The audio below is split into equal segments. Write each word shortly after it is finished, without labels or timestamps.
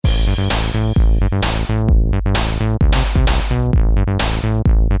Welcome,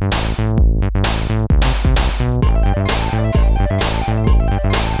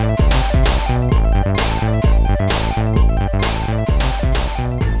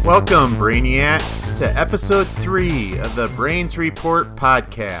 Brainiacs, to episode 3 of the Brains Report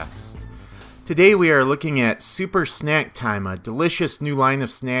podcast. Today we are looking at Super Snack Time, a delicious new line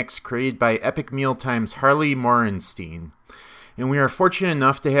of snacks created by Epic Mealtime's Harley Morenstein. And we are fortunate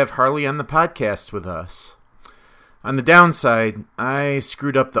enough to have Harley on the podcast with us. On the downside, I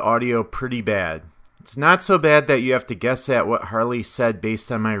screwed up the audio pretty bad. It's not so bad that you have to guess at what Harley said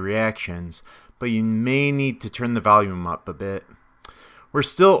based on my reactions, but you may need to turn the volume up a bit. We're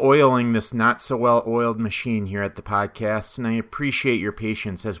still oiling this not-so-well-oiled machine here at the podcast, and I appreciate your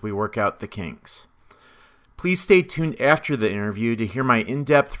patience as we work out the kinks. Please stay tuned after the interview to hear my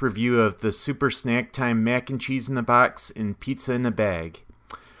in-depth review of the Super Snack Time mac and cheese in a box and pizza in a bag.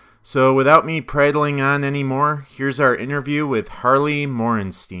 So without me prattling on anymore, here's our interview with Harley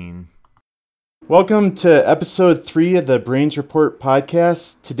Morenstein. Welcome to episode 3 of the Brains Report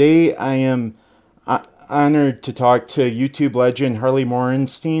podcast. Today I am honored to talk to YouTube legend Harley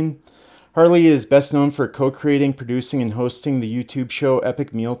Morenstein. Harley is best known for co-creating, producing, and hosting the YouTube show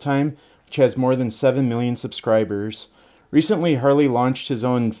Epic Mealtime, which has more than 7 million subscribers. Recently, Harley launched his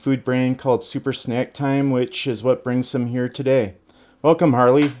own food brand called Super Snack Time, which is what brings him here today. Welcome,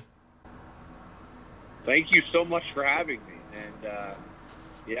 Harley. Thank you so much for having me. And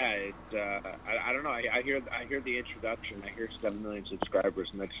I don't know. I hear the introduction. I hear 7 million subscribers,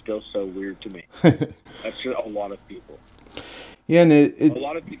 and that's still so weird to me. That's just a lot of people. Yeah, and a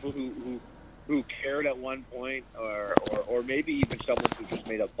lot of people who cared at one point, or maybe even someone who just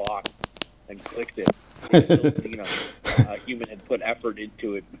made a box and clicked it. A human had put effort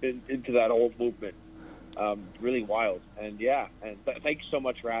into it, into that whole movement. Really wild. And thanks so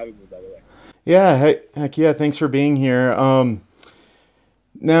much for having me, by the way. Yeah, heck yeah, thanks for being here.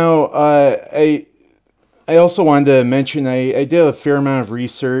 Now, I also wanted to mention I did a fair amount of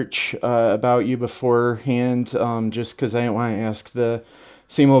research about you beforehand, just because I didn't want to ask the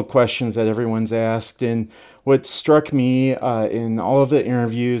same old questions that everyone's asked. And what struck me in all of the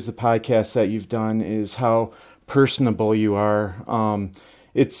interviews, the podcasts that you've done, is how personable you are.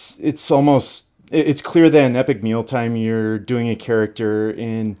 It's clear that in Epic Mealtime you're doing a character.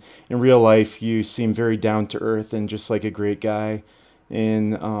 In real life, you seem very down to earth and just like a great guy.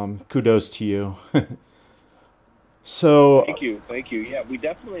 And kudos to you. So thank you. Yeah,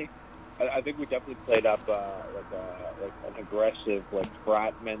 I think we definitely played up like an aggressive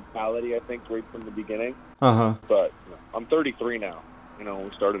frat mentality. I think right from the beginning. But I'm 33 now. We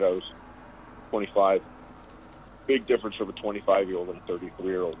started. I was 25. Big difference from a 25-year-old and a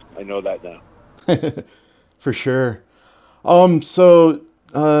 33-year-old. I know that now. For sure. So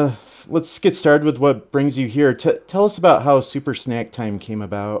let's get started with what brings you here. Tell us about how Super Snack Time came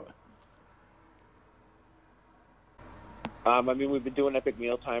about. We've been doing Epic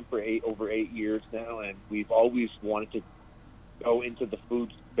Mealtime for over 8 years now, and we've always wanted to go into the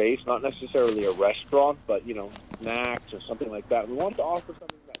food space, not necessarily a restaurant, but, snacks or something like that. We wanted to offer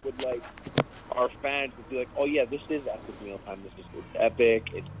something that would, our fans would be like, oh, yeah, this is Epic Mealtime. It's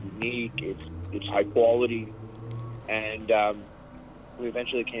epic, it's unique, it's high quality. And we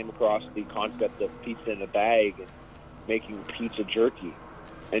eventually came across the concept of pizza in a bag and making pizza jerky.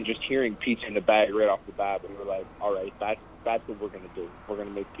 And just hearing pizza in a bag right off the bat, we were like, all right, that's what we're going to do. We're going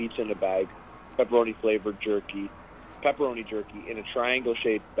to make pizza in a bag, pepperoni-flavored jerky in a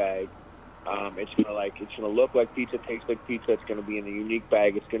triangle-shaped bag. It's going to look like pizza, taste like pizza. It's going to be in a unique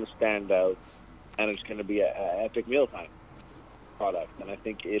bag. It's going to stand out, and it's going to be an Epic Mealtime product. And I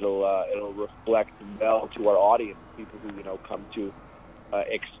think it'll reflect well to our audience, people who come to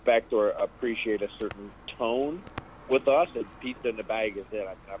expect or appreciate a certain tone with us. And pizza in the bag is it.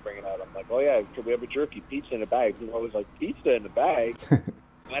 I bring it out. I'm like, oh yeah, could we have a jerky pizza in a bag? People always like, pizza in a bag. And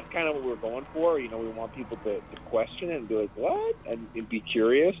that's kind of what we're going for. We want people to question it and be like, what? And be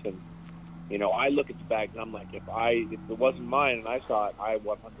curious. And I look at the bag and I'm like, if it wasn't mine and I saw it, I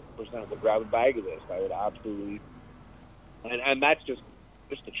 100% would grab a bag of this. I would absolutely. And that's just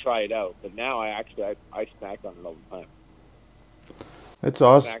to try it out. But now I snack on it all the time. That's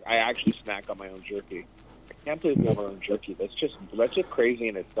awesome. I actually snack on my own jerky. I can't believe we have our own jerky. That's just crazy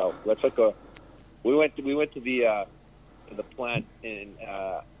in itself. We went to the plant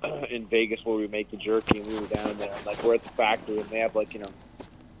in Vegas where we make the jerky, and we were down there, and we're at the factory, and they have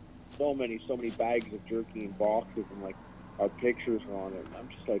so many bags of jerky in boxes, and our pictures are on it. And I'm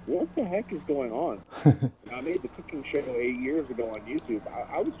just like, what the heck is going on? I made the cooking show 8 years ago on YouTube.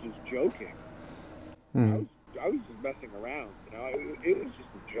 I was just joking. just messing around. It was just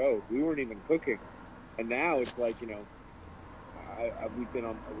a joke. We weren't even cooking, and now it's like we've been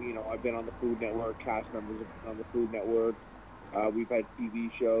on I've been on the Food Network. Cast members have been on the Food Network. We've had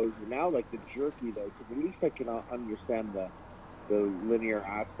TV shows. And now, like the jerky, though, because at least I can understand the linear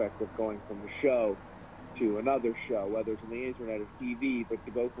aspect of going from the show to another show, whether it's on the internet or TV, but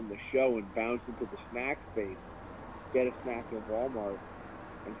to go from the show and bounce into the snack space, get a snack in Walmart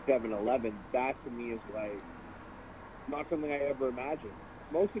and 7-Eleven, that to me is like not something I ever imagined.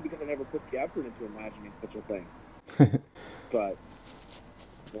 Mostly because I never put the effort into imagining such a thing. But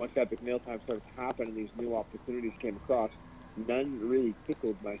once Epic Mealtime started to happen and these new opportunities came across, none really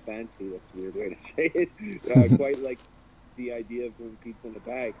tickled my fancy. That's a weird way to say it. Quite like the idea of doing pizza in a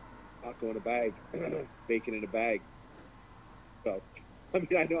bag, taco in a bag, bacon in a bag. So, I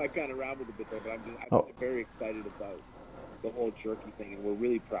mean, I know I kind of rambled a bit there, but I'm very excited about the whole jerky thing, and we're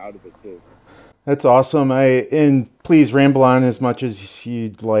really proud of it too. That's awesome. And please ramble on as much as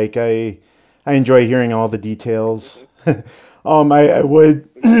you'd like. I enjoy hearing all the details. I would.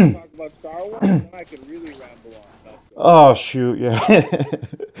 Talk about Star Wars, and then I can really ramble on. Oh shoot, yeah.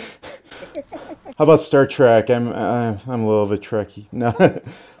 How about Star Trek? I'm a little bit Trekkie. No,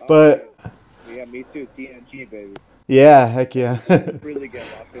 but yeah, me too. TNG, baby. Yeah, heck yeah. Really get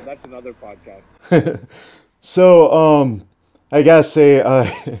lost. That's another podcast. So, I gotta say,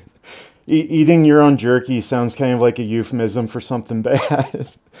 eating your own jerky sounds kind of like a euphemism for something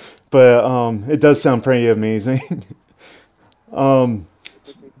bad, but it does sound pretty amazing.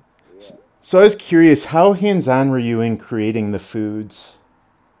 So I was curious, how hands-on were you in creating the foods?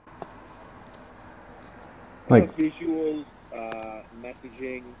 Like visuals,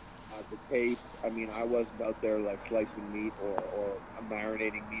 messaging, the taste. I mean, I wasn't out there like slicing meat or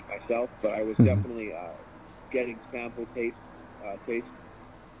marinating meat myself, but I was definitely getting sample taste of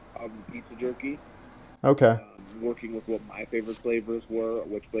the pizza jerky. Okay. Working with what my favorite flavors were,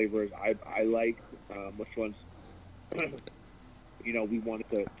 which flavors I liked, which ones we wanted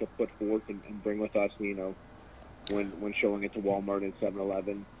to put forth and bring with us, when showing it to Walmart and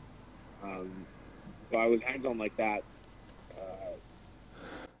 7-Eleven. So I was hands on like that.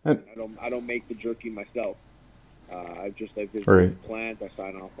 I don't make the jerky myself. I visit the plant. I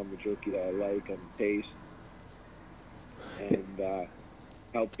sign off on the jerky that I like and taste, and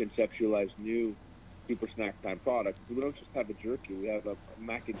help conceptualize new Super Snack Time products. We don't just have a jerky; we have a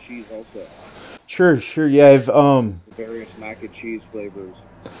mac and cheese also. Sure. Yeah, I've various mac and cheese flavors.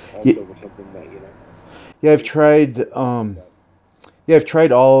 Also, was something that Yeah, I've tried. Yeah, I've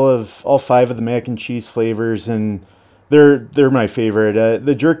tried all 5 of the mac and cheese flavors, and they're my favorite.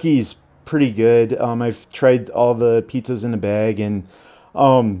 The jerky's pretty good. I've tried all the pizzas in a bag, and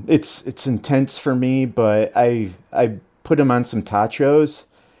it's intense for me, but I put them on some tachos,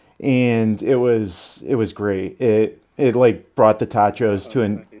 and it was great. It like brought the tachos to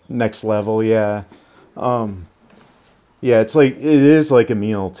a next level. Yeah. Yeah, it is like a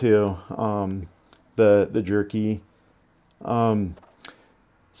meal too. The jerky.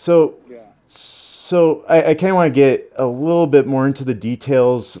 So I kind of want to get a little bit more into the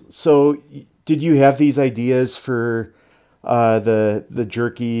details. So did you have these ideas for the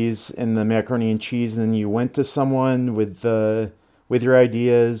jerkies and the macaroni and cheese, and then you went to someone with your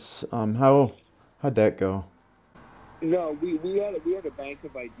ideas? How'd that go? No, we had a bank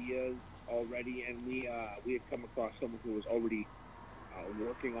of ideas already, and we had come across someone who was already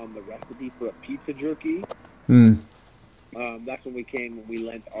working on the recipe for a pizza jerky. That's when we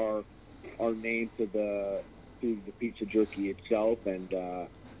lent our name to the pizza jerky itself, and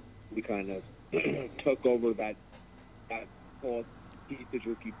we kind of took over that whole pizza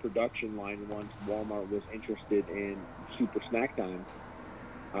jerky production line once Walmart was interested in Super Snack Time.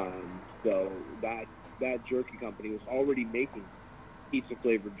 So that jerky company was already making pizza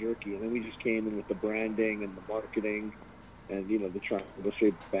flavored jerky, and then we just came in with the branding and the marketing and the triangle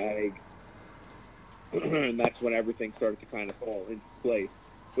shaped bag. And that's when everything started to kind of fall into place.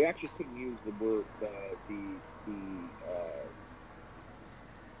 We actually couldn't use the word the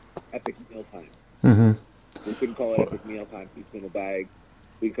Epic Mealtime. Mm-hmm. We couldn't call it Epic Mealtime Pizza in a Bag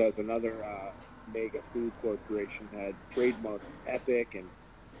because another mega food corporation had trademarked Epic and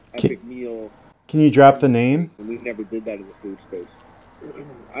Epic Meal. Can you drop the name? And we never did that in the food space.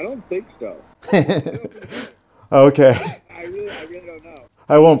 I don't think so. Okay. I really don't know.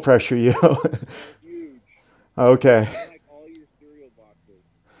 I won't pressure you. Huge. Okay. I like all your cereal boxes.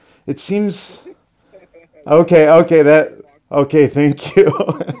 It seems. Okay. Okay. Thank you.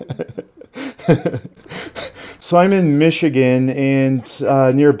 So I'm in Michigan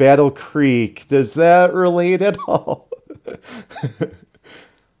and near Battle Creek. Does that relate at all?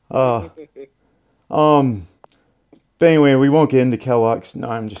 But anyway, we won't get into Kellogg's. No,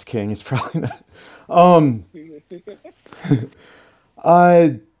 I'm just kidding. It's probably not. Um, uh,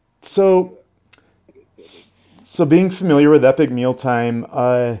 so so being familiar with Epic Mealtime,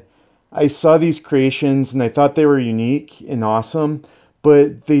 I saw these creations and I thought they were unique and awesome,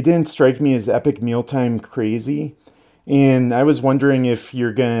 but they didn't strike me as Epic Mealtime crazy. And I was wondering if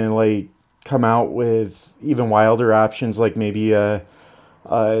you're gonna like come out with even wilder options, like maybe a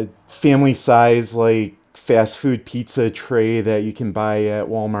family size like fast food pizza tray that you can buy at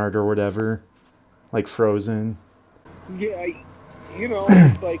Walmart or whatever, like frozen. Yeah,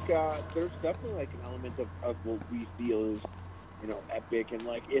 it's like there's definitely like an element of what we feel is epic, and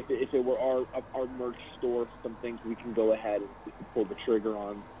like if it were our merch store, some things we can go ahead and we can pull the trigger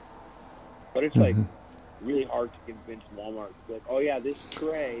on, but it's like Hmm. really hard to convince Walmart to be like, oh yeah, this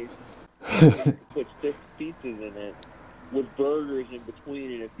tray puts 6 pizzas in it with burgers in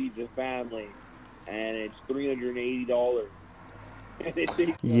between, and it feeds a family, and it's $380, and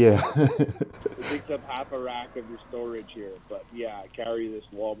Yeah. it takes up half a rack of your storage here. But yeah, carry this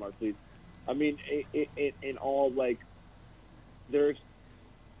Walmart, please. I mean, in all like there's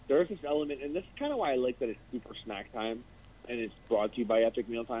there's this element, and this is kind of why I like that it's super snack time, and it's brought to you by Epic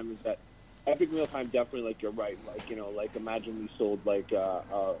Mealtime. Is that Epic Mealtime definitely, like, you're right, like, like imagine we sold like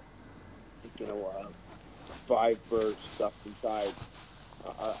you know uh, 5 birds stuffed inside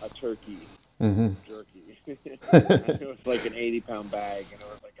a turkey Hmm. jerky, and it was like an 80-pound bag, and it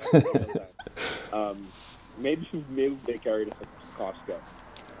was like Epic Mealtime. Maybe they carried us at Costco,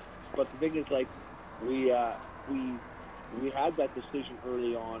 but the thing is, like, we uh, we we had that decision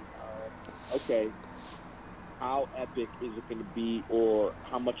early on of, okay, how epic is it going to be, or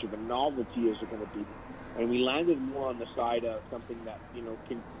how much of a novelty is it going to be? And we landed more on the side of something that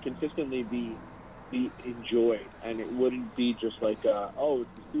can consistently be enjoyed, and it wouldn't be just like, oh,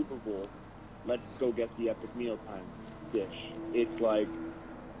 it's the Super Bowl, let's go get the epic mealtime dish. It's like,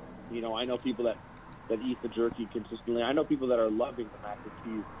 I know people that eat the jerky consistently. I know people that are loving the mac and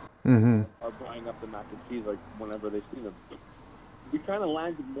cheese, Hmm. are buying up the mac and cheese like whenever they see them. We kind of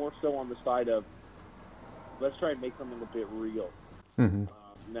landed more so on the side of, let's try and make something a bit real. Hmm.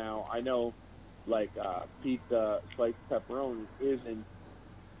 Now I know, like, pizza sliced pepperoni isn't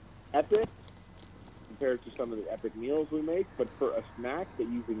epic compared to some of the epic meals we make, but for a snack that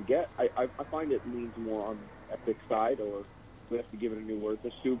you can get, I find it leans more on the epic side, or we have to give it a new word,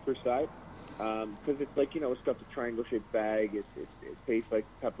 the super side. Because it's like, it's got the triangle shaped bag. It tastes like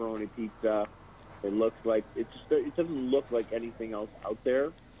pepperoni pizza. It looks like it doesn't look like anything else out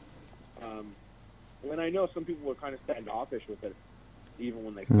there. Um, and I know some people were kind of standoffish with it, even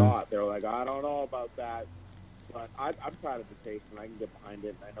when they Hmm. saw it. They were like, I don't know about that, but I'm proud of the taste, and I can get behind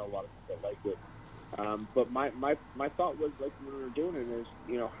it. And I know a lot of people that like it. But my thought was, like, when we were doing it, is,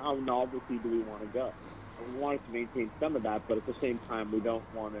 how novelty do we want to go? And we wanted to maintain some of that, but at the same time, we don't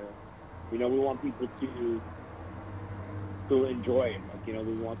want to. We want people to enjoy it. Like,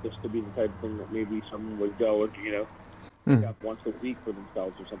 we want this to be the type of thing that maybe someone would go and pick Hmm. up once a week for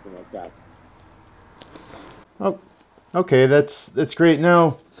themselves or something like that. Oh, okay, that's great.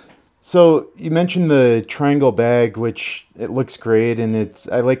 Now, so you mentioned the triangle bag, which it looks great, and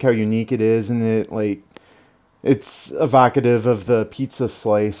I like how unique it is, and it's evocative of the pizza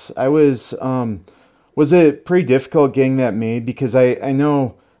slice. Was it pretty difficult getting that made? Because I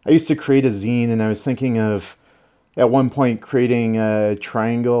know I used to create a zine, and I was thinking of at one point creating a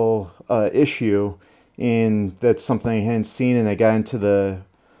triangle issue, and that's something I hadn't seen, and I got into the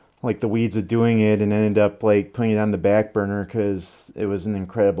weeds of doing it, and ended up like putting it on the back burner because it was an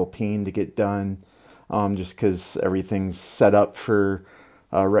incredible pain to get done. Just because everything's set up for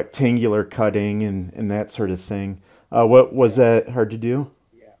rectangular cutting and that sort of thing. What was Yeah, that hard to do?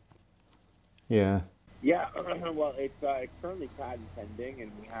 yeah, Yeah. yeah. Well, it's currently patent pending,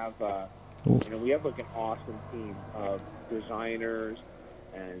 and we have like an awesome team of designers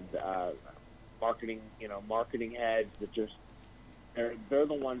and marketing heads that just they're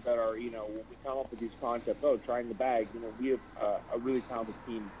the ones that are, when we come up with these concepts, oh, trying the bag, we have a really talented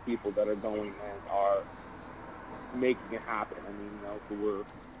team of people that are going and are making it happen. I mean, if it were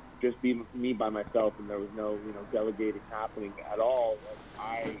just me by myself and there was no, delegating happening at all, like,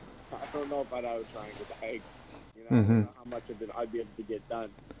 I don't know if I'd have a triangle bag. I don't Mm-hmm. know how much of it I'd be able to get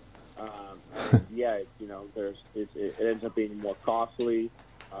done. And yeah, it ends up being more costly.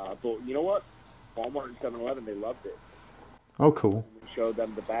 But you know what? Walmart and 7-Eleven, they loved it. Oh, cool. When we showed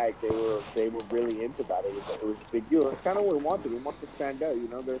them the bag, they were really into that. It was a big deal. That's kind of what we wanted. We want to stand out.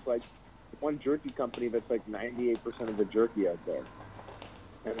 There's like one jerky company that's like 98% of the jerky out there,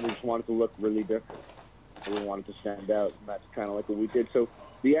 and we just wanted to look really different. And we wanted to stand out, and that's kind of like what we did. So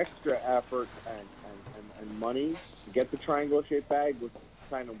the extra effort and money to get the triangle shaped bag was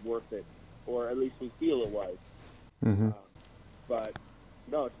kind of worth it, or at least we feel it was. Mm-hmm. But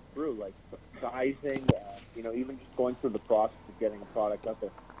no, it's true. Like sizing, even just going through the process of getting a product up,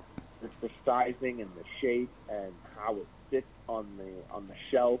 the sizing and the shape and how it sits on the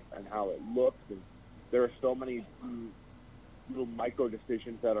shelf and how it looks, and there are so many little micro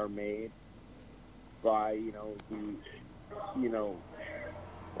decisions that are made by the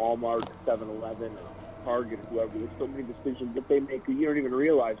Walmart, 7-Eleven, Target, whoever. There's so many decisions that they make that you don't even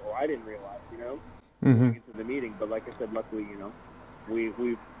realize, or I didn't realize, Mm-hmm. going into the meeting. But like I said, luckily,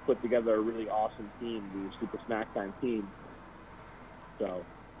 we've put together a really awesome team, the Super Snack Time team. So,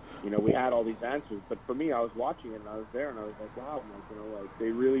 we had all these answers. But for me, I was watching it and I was there and I was like, wow, like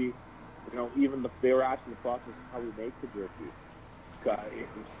they really, even they were asking the process of how we make the jerky. If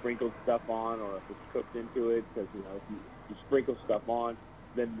you sprinkle stuff on, or if it's cooked into it, because if you sprinkle stuff on,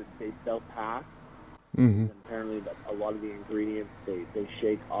 then they'll pass. Mm-hmm. And apparently, a lot of the ingredients they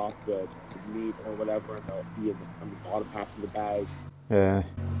shake off the meat or whatever, and they'll be on the bottom half of the bag. Yeah.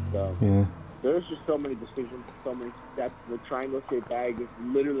 So Yeah. there's just so many decisions, so many steps. The triangle shaped bag is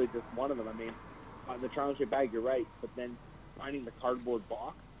literally just one of them. I mean, on the triangle shaped bag, you're right, but then finding the cardboard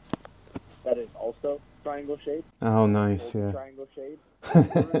box that is also triangle shaped. Oh, nice. Yeah. Triangle shaped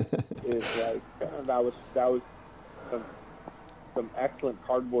is like that was some excellent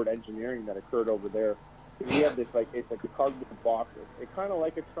cardboard engineering that occurred over there. We have this it's like a cardboard box. It's kind of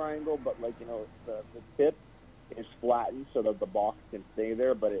like a triangle, but the tip is flattened so that the box can stay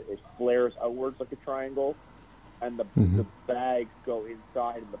there, but it flares outwards like a triangle, and the bags go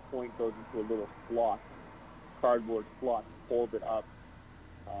inside, and the point goes into a little slot, cardboard slot, folded up,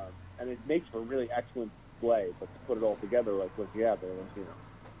 and it makes for a really excellent display. But to put it all together, there was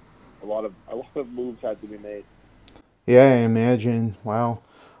a lot of moves had to be made. Yeah, I imagine. Wow.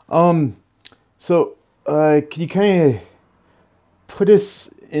 So, can you kind of put us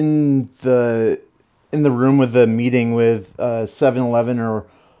in the room with the meeting with 7-Eleven or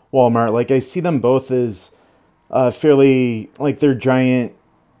Walmart? Like, I see them both as fairly, like, they're giant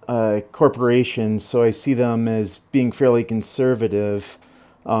corporations, so I see them as being fairly conservative.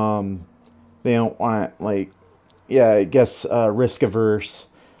 They don't want, like, yeah, I guess risk averse.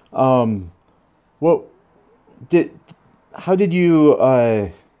 What did how did you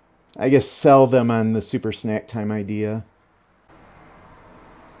I guess sell them on the super snack time idea?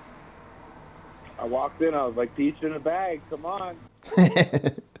 I walked in, I was like, "Peach in a bag, come on."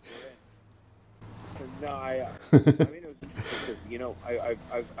 No, I mean, it was interesting because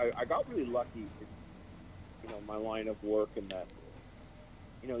I got really lucky in my line of work, and that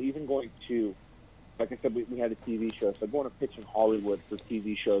even going to, like I said, we had a TV show, so going to pitch in Hollywood for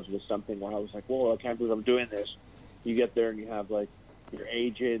TV shows was something where I was like, "Whoa, I can't believe I'm doing this." You get there and you have like your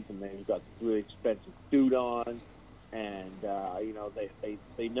agent, and then you've got this really expensive suit on, and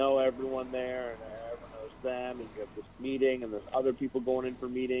they know everyone there, and everyone knows them, and you have this meeting, and there's other people going in for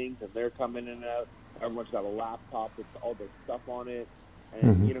meetings, and they're coming in and out. Everyone's got a laptop with all their stuff on it,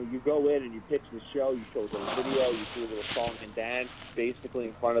 and you go in and you pitch the show, you show them a video, you do a little song and dance, basically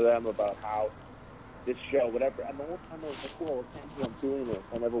in front of them about how this show, whatever. And the whole time I was like, "Cool, I can't believe I'm doing this.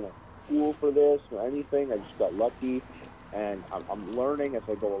 I never went to school for this or anything. I just got lucky, and I'm learning as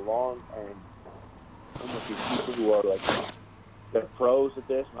I go along." And I'm with these people who are like, they're pros at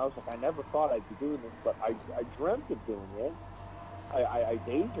this, and I was like, I never thought I'd be doing this, but I dreamt of doing it. I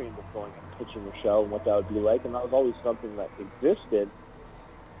daydreamed of going and pitching a show and what that would be like, and that was always something that existed.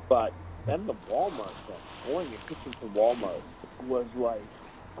 But then the Walmart thing, going and pitching to Walmart was like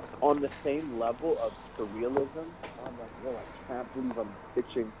on the same level of surrealism. I'm like, "Whoa, I can't believe I'm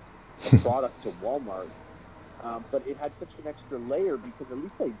pitching a product to Walmart." But it had such an extra layer because at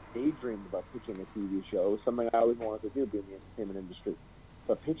least I daydreamed about pitching a TV show. It was something I always wanted to do, be in the entertainment industry.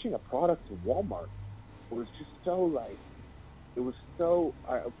 But pitching a product to Walmart was just so like, it was so.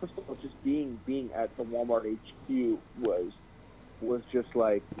 First of all, just being at the Walmart HQ was just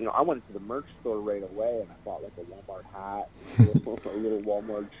like, I went into the merch store right away and I bought like a Walmart hat, a little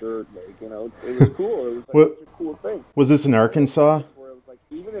Walmart shirt, it was cool. It was like such a cool thing. Was this in Arkansas? Where it was like,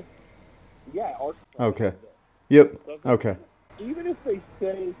 even if, yeah, Arkansas. Okay. Yep. So Okay. even if they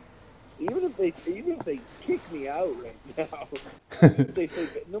say, even if they kick me out right now, if they say,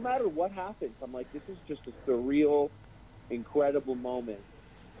 no matter what happens, I'm like, this is just a surreal, incredible moment,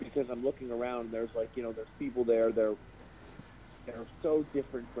 because I'm looking around and there's like, there's people there, they're so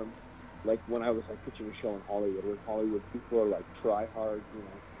different from like when I was like pitching a show in Hollywood. In Hollywood, people are like try hard,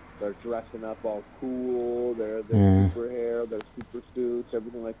 they're dressing up all cool, they're super hair, they're super suits,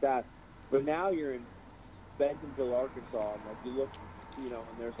 everything like that. But now you're in Bentonville, Arkansas, and like you look and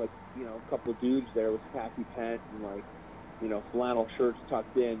there's like, a couple of dudes there with khaki pants and like, flannel shirts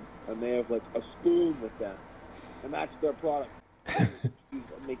tucked in, and they have like a spoon with them, and that's their product. He's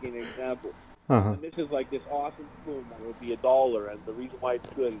making an example. Uh-huh. And this is like this awesome spoon that would be $1, and the reason why it's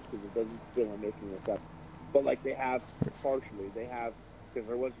good is because it doesn't spill. I'm making this up, but like they have because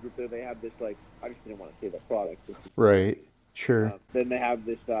there was a group there. They have this like I just didn't want to say the product. Right. Sure. Then they have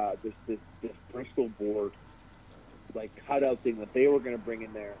this Bristol board like cutout thing that they were going to bring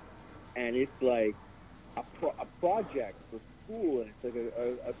in there, and it's like a project for school, and it's like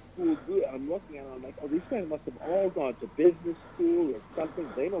a school good. I'm looking at it, I'm like, oh, these guys must have all gone to business school or something.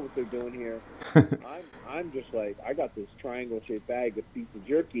 They know what they're doing here. I'm just like, I got this triangle-shaped bag of beef and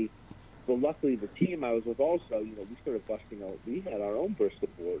jerky. But luckily, the team I was with also, we started busting out. We had our own Bristol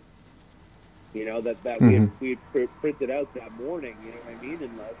board, that we had printed out that morning. You know what I mean?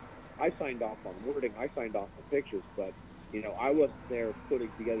 And I signed off on wording. I signed off on pictures, but I wasn't there putting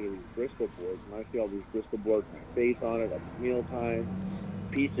together these Bristol boards, and I see all these Bristol boards with my face on it at mealtime,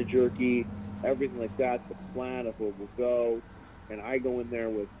 piece of jerky, everything like that, the plan of where we'll go, and I go in there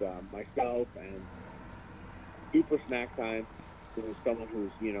with myself and Super Snack Time, who is someone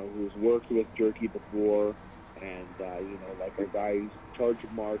who's worked with jerky before, and like our guy who's in charge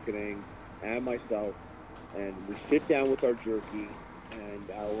of marketing, and myself, and we sit down with our jerky, and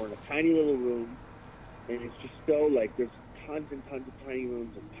we're in a tiny little room, and it's just so like there's tons and tons of tiny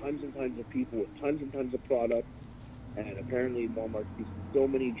rooms and tons of people with tons and tons of product, and apparently Walmart keeps so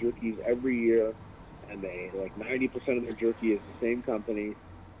many jerkies every year, and they like 90% of their jerky is the same company,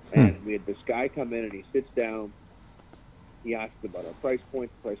 and we had this guy come in and he sits down. He asks about our price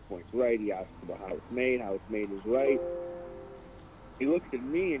points. The price point's right. He asks about how it's made. How it's made is right. He looks at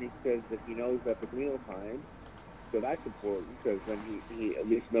me and he says that he knows Epic Meal Time, so that's important because then he at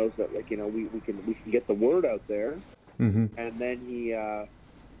least knows that we can get the word out there. Mm-hmm. And then he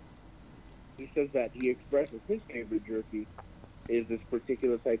says that he expresses his favorite jerky is this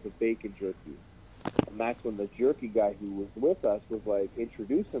particular type of bacon jerky, and that's when the jerky guy who was with us was like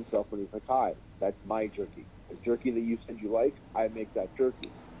introduced himself and he's like, "Hi, that's my jerky. The jerky that you said you like, I make that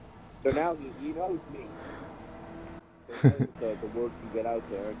jerky." So now he knows me. So he knows the word can get out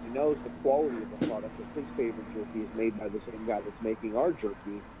there, and he knows the quality of the product. That his favorite jerky is made by the same guy that's making our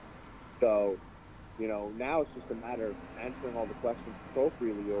jerky. So, now it's just a matter of answering all the questions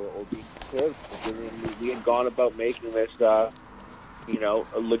appropriately or being prepared. We had gone about making this,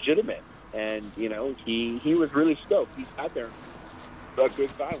 legitimate, and he was really stoked. He sat there for a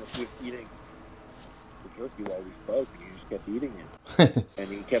good time. He was eating the jerky while we spoke, and he just kept eating it. And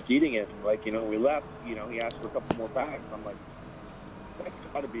he kept eating it, and we left, he asked for a couple more packs. I'm like, that's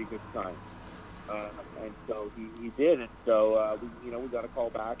got to be a good sign. And so he did, and so we got a call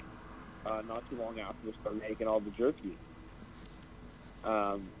back not too long after we started making all the jerky.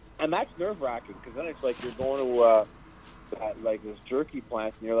 And that's nerve-wracking, because then it's like you're going to this jerky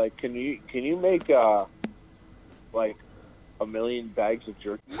plant, and you're like, can you make like 1 million bags of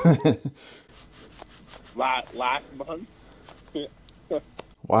jerky last month?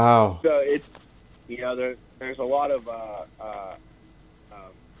 Wow. So it's there's a lot of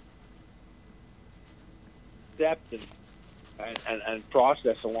steps and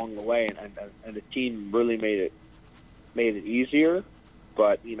process along the way, and the team really made it easier.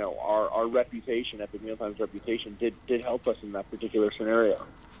 But our reputation, Epic Mealtime's reputation, did help us in that particular scenario.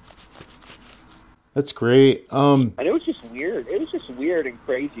 That's great. And it was just weird. It was just weird and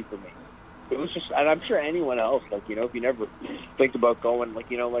crazy for me. It was just, and I'm sure anyone else, if you never think about going,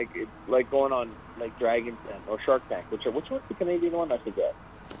 going on Dragon's Den or Shark Tank, which one's the Canadian one? I forget.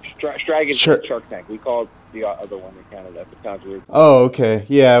 Dragon's Den, Shark Tank. We call it the other one in Canada. It sounds weird. Oh, okay.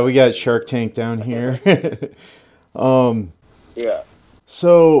 Yeah, we got Shark Tank down here. Yeah.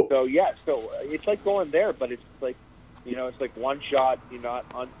 So it's like going there, but it's like, it's like one shot. You're not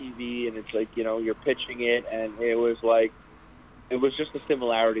on TV, and it's like you're pitching it, and it was just the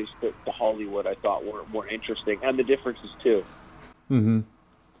similarities to Hollywood I thought were more interesting, and the differences too. Mm-hmm.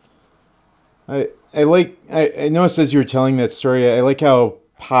 I noticed as you were telling that story, I like how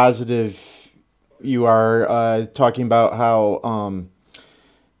positive you are talking about how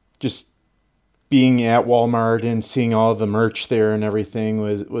just being at Walmart and seeing all the merch there and everything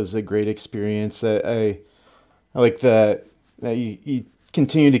was a great experience. I like that you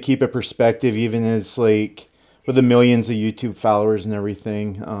continue to keep a perspective even as with the millions of YouTube followers and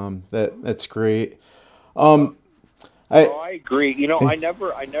everything. That's great. I agree. I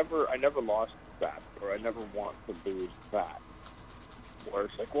never lost fat, or I never want to lose fat. Or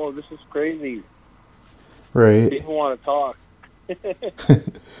it's like, whoa, this is crazy. Right. People want to talk.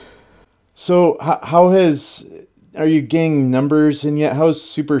 So how has are you getting numbers in yet? How's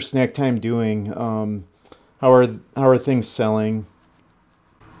Super Snack Time doing? How are things selling?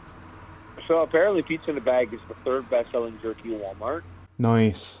 So apparently, pizza in a bag is the third best-selling jerky at Walmart.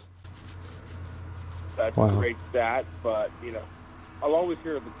 Nice. That's a Wow. great stat, but I'll always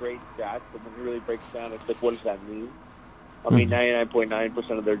hear the great stats, but when it really breaks down, it's like, what does that mean? I mean,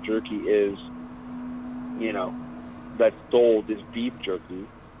 99.9% of their jerky is, that's sold is beef jerky.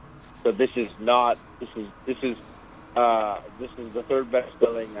 So this is not. This is the third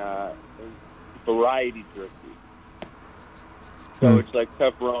best-selling variety jerky. So it's like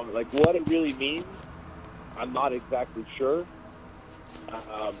pepperoni. Like what it really means, I'm not exactly sure.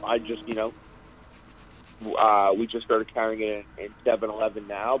 I just we just started carrying it in 7-Eleven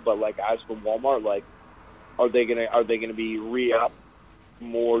now. But like as for Walmart, like are they gonna be re-up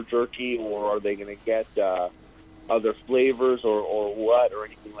more jerky, or are they gonna get other flavors or what or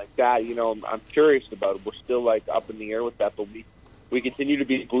anything like that? I'm curious about it. We're still like up in the air with that, but we continue to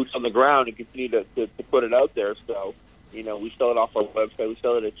be boots on the ground and continue to put it out there. So we sell it off our website. We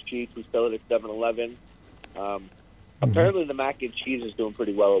sell it at Sheetz. We sell it at 7-Eleven. Apparently, the mac and cheese is doing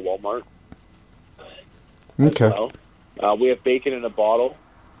pretty well at Walmart. Okay. Well. We have bacon in a bottle.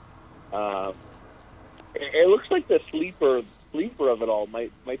 It looks like the sleeper of it all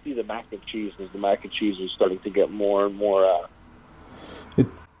might be the mac and cheese, because the mac and cheese is starting to get more and more.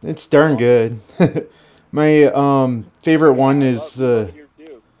 It's darn good. My favorite one is I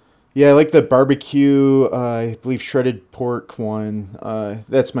like the barbecue. I believe shredded pork one.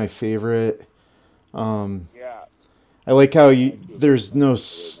 That's my favorite. Yeah. I like how there's no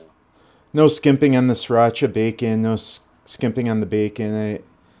skimping on the sriracha bacon, no skimping on the bacon.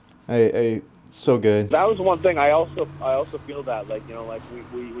 I so good. That was one thing. I also feel that like we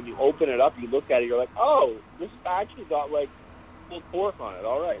when you open it up, you look at it, you're like, oh, this actually got like pulled pork on it.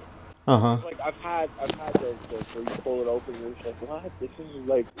 All right. Like I've had the where you pull it open and you're just like, what? This is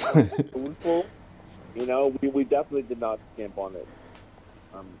like a spoonful. We definitely did not skimp on it.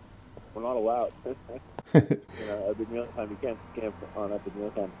 We're not allowed. Epic Meal Time, you can't skimp on Epic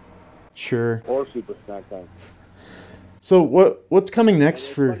Meal Time. Sure. Or Super Snack Time. So what's coming next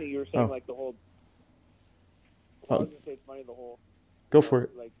for? Funny, you were saying like the whole. I was gonna say it's funny the whole. Go for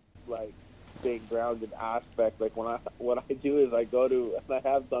it. Like being grounded aspect. Like what I do is I go to, and I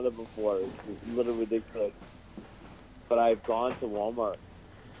have done it before. It's literally ridiculous. But I've gone to Walmart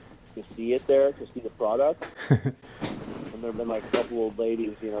to see it there, to see the product. And there've been like a couple old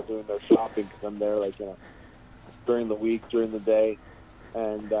ladies, doing their shopping, because I'm there like during the week, during the day,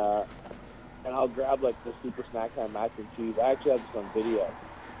 and I'll grab like the Super Snack Time mac and cheese. I actually have this on video.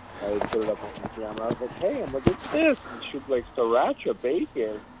 I put it up on Instagram, and I was like, "Hey, I'm like, what's this?" And she's like, "Sriracha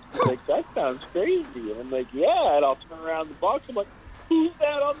bacon." I'm like, that sounds crazy. And I'm like, "Yeah." And I'll turn around the box. I'm like, "Who's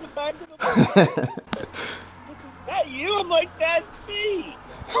that on the back of the box?" Is that you? I'm like, "That's me.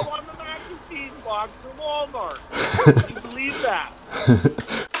 I'm on the mac and cheese box from Walmart." Can you believe that?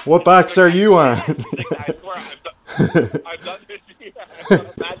 What box are you on? I swear, I've done this.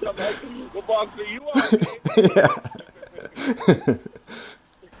 What box are you on, babe?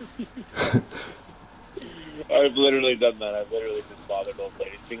 I've literally done that. I've literally just bothered old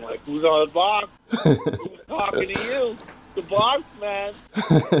ladies, being like, "Who's on the box? Who's talking to you? The box, man."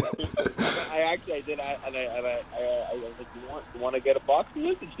 I did. I was like, "You want to get a box of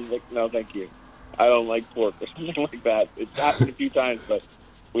this?" And she's like, "No, thank you. I don't like pork," or something like that. It's happened a few times, but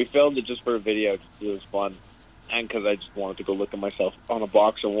we filmed it just for a video. It was fun, and because I just wanted to go look at myself on a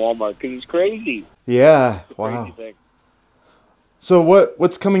box in Walmart, because it's crazy. Yeah. It's a Wow. crazy thing. So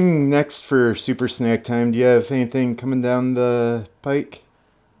what's coming next for Super Snack Time? Do you have anything coming down the pike?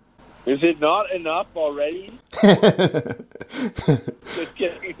 Is it not enough already? Just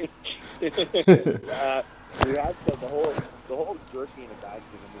kidding. We have the whole jerky in a bag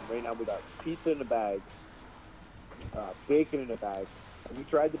thing. I mean, right now we got pizza in a bag, bacon in a bag. Have you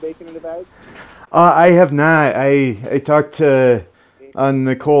tried the bacon in a bag? I have not. I talked to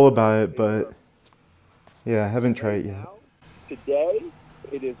Nicole about it, but yeah, I haven't tried it yet. Now, today,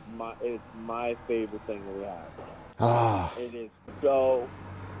 it is my favorite thing that we have. Ah. It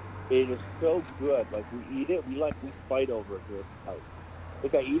is so good. Like we eat it, we fight over it here at the house.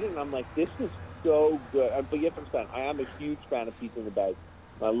 Like I eat it and I'm like, this is so good. But you have to understand, I am a huge fan of pizza in the bag.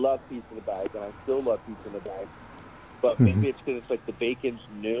 I love pizza in the bag, and I still love pizza in the bag. But maybe it's because it's like the bacon's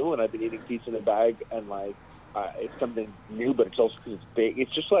new, and I've been eating pizza in the bag, and like it's something new. But it's also because it's bacon.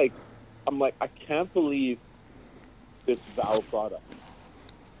 It's just like I'm like, I can't believe this Val product.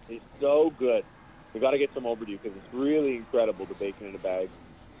 It's so good. We got to get some over to you, because it's really incredible. The bacon in a bag.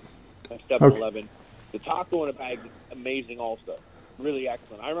 7-Eleven. The taco in a bag is amazing also. Really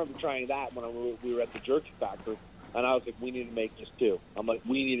excellent. I remember trying that when we were at the Jerky Factory. And I was like, we need to make this too. I'm like,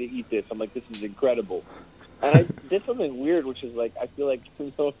 we need to eat this. I'm like, this is incredible. And I did something weird, which is like, I feel like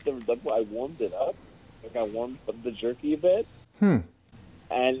I warmed it up. Like I warmed up the jerky a bit. And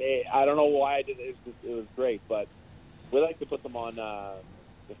I don't know why I did it. It was great, but we like to put them on the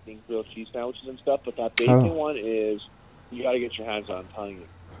grilled cheese sandwiches and stuff. But that bacon one is, you got to get your hands on. I'm telling you,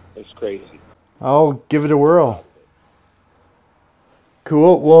 it's crazy. I'll give it a whirl.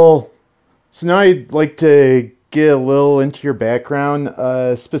 Cool. Well, so now I'd like to get a little into your background.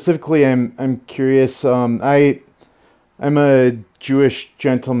 Specifically, I'm curious. I'm a Jewish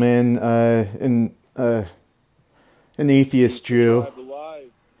gentleman, an atheist Jew.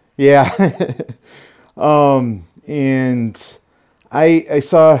 Yeah. And I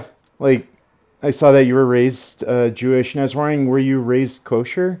saw that you were raised Jewish, and I was wondering, were you raised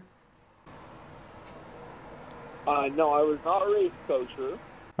kosher? No, I was not raised kosher.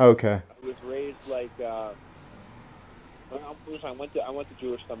 Okay. I was raised like I went to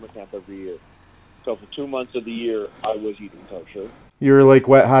Jewish summer camp every year. So for 2 months of the year, I was eating kosher. You were like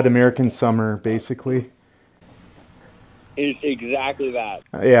wet hot American summer, basically. It's exactly that.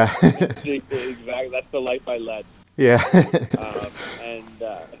 Yeah. Exactly, that's the life I led. Yeah.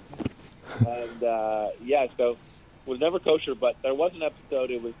 Yeah, so it was never kosher, but there was an episode.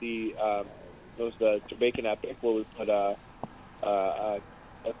 It was the Jamaican epic where we put a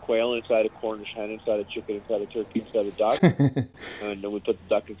quail inside a Cornish hen, inside a chicken, inside a turkey, inside a duck, and then we put the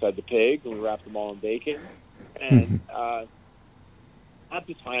duck inside the pig, and we wrapped them all in bacon. And at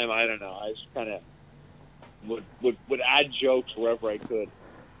the time, I don't know, I just kind of would add jokes wherever I could.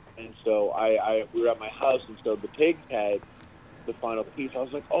 And so we were at my house, and so the pig had the final piece. I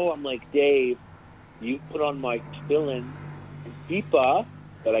was like, I'm like, Dave, you put on my tefillin and kippah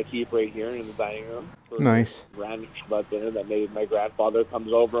that I keep right here in the dining room. Nice. Random Shabbat dinner that maybe my grandfather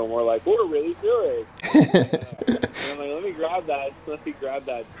comes over and we're like, we're really doing. And I'm like, let me grab that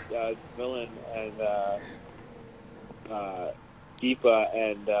tefillin and kippah,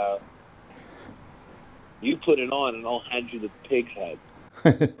 and you put it on, and I'll hand you the pig's head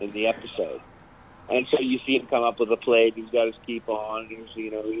in the episode. And so you see him come up with a plate. He's got his kippah on. And he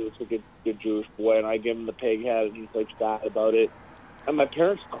looks like a good Jewish boy. And I give him the pig head, and he's like sad about it. And my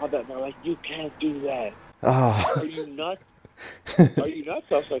parents saw that, and they're like, "You can't do that. Oh. Are you nuts? Are you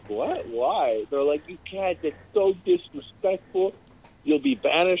nuts?" I was like, "What? Why?" They're like, "You can't. It's so disrespectful. You'll be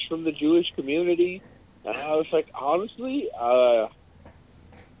banished from the Jewish community." And I was like, honestly, that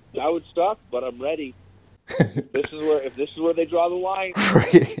would suck, but I'm ready. If this is where they draw the line,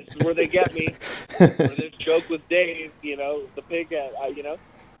 Right. this is where they get me. For this joke with Dave, the pig head,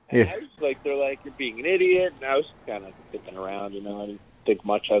 And I was like, they're like, "You're being an idiot." And I was kind of sticking around, I didn't think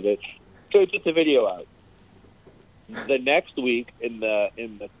much of it. So I took the video out. The next week, in the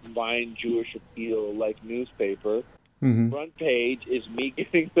combined Jewish Appeal newspaper, front page is me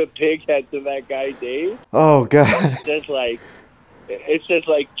giving the pig head to that guy Dave. Oh God. It says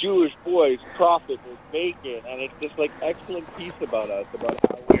Jewish boys profit with bacon, and it's just excellent piece about us, about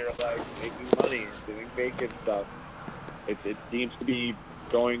how we're making money and doing bacon stuff. It seems to be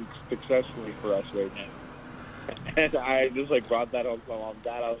going successfully for us right now. And I just brought that home to my mom and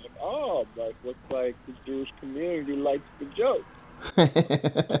dad. I was like, looks like the Jewish community likes the joke.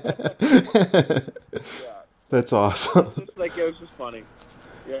 Yeah. That's awesome. It was just funny.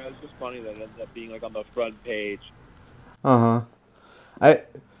 Yeah, it was just funny that it ended up being on the front page. My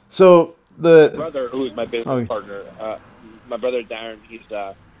brother, who is my business partner, my brother Darren,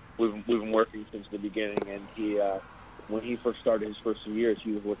 we've been working since the beginning, and he when he first started his first few years,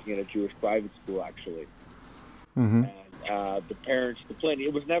 he was working at a Jewish private school actually. And the parents complained.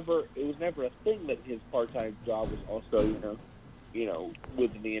 It was never a thing that his part-time job was also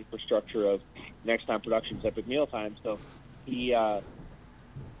within the infrastructure of Next Time Productions, Epic Mealtime. So he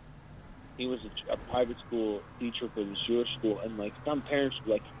was a private school teacher for this Jewish school, and some parents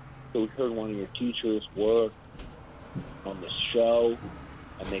were like, "So we heard one of your teachers work on the show,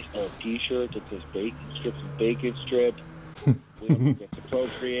 and they sell a T-shirt that says bacon strips. We don't think it's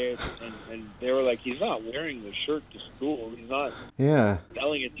appropriate." And they were like, "He's not wearing the shirt to school. He's not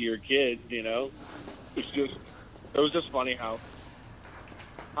selling it to your kids. It was just funny how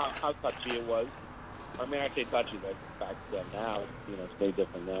touchy it was. I mean, I say touchy, but back then now, it's very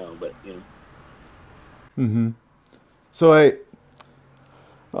different now. But So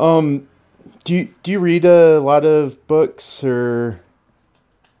do you read a lot of books, or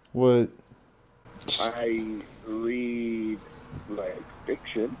what? I read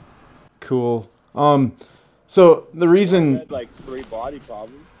fiction. Cool. So the reason I read 3 Body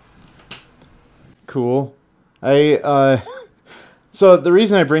Problems. Cool. I So the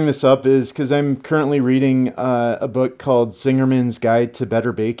reason I bring this up is because I'm currently reading a book called Zingerman's Guide to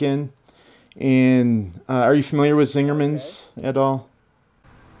Better Bacon. And are you familiar with Okay. Zingerman's at all?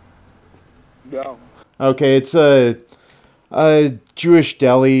 No. Okay, it's a Jewish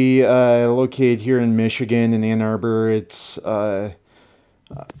deli located here in Michigan in Ann Arbor. It's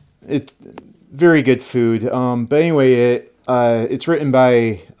very good food. But anyway, it's written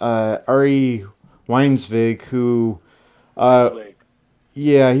by Ari Weinsvig, who uh, Weinzweig.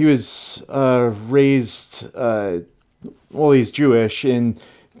 yeah, he was raised. Well, he's Jewish and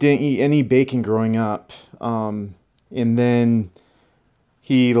didn't eat any bacon growing up. And then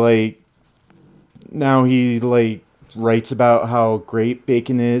he now he writes about how great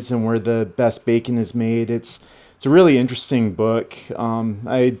bacon is and where the best bacon is made. It's a really interesting book.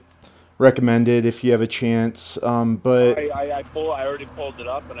 I recommend it if you have a chance. But I already pulled it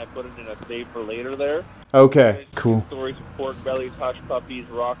up and I put it in a save for later there. okay, Interesting cool. stories of pork bellies, hush puppies,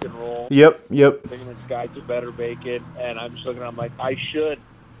 rock and roll, Yep, yep. Fingerman's Guide to Better Bacon, and I'm just looking. I'm like, I should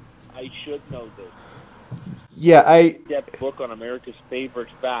know this. Yeah, I Depth book on America's favorite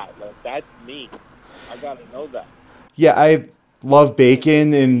fat. Like that's me. I gotta know that. yeah, I love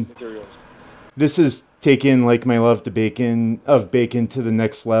Bacon bacon, reading and materials. this is taking like my love to bacon to the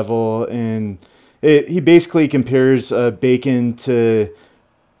next level. And he basically compares bacon to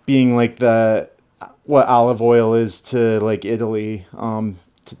being like the what olive oil is to like Italy.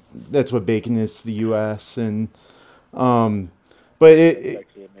 That's what bacon is to the U.S. And um, but That's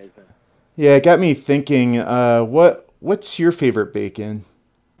actually amazing. yeah, it got me thinking. What's your favorite bacon?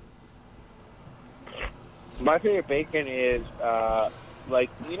 My favorite bacon is like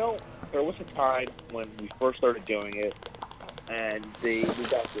there was a time when we first started doing it, and we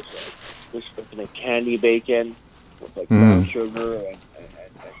got this like candy bacon with like brown Mm. sugar and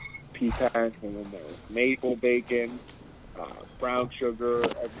pecans, and then there was maple bacon, brown sugar,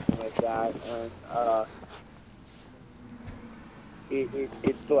 everything like that, and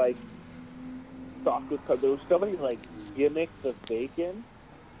it's like chocolate. There was so many like gimmicks of bacon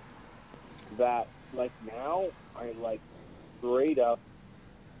that like now I like straight up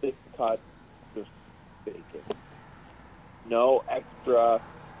thick cut just bacon. No extra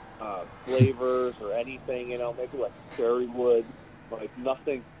flavors or anything, maybe like cherry wood, like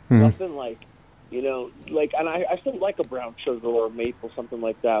Mm. nothing like, like, and I still like a brown sugar or maple, something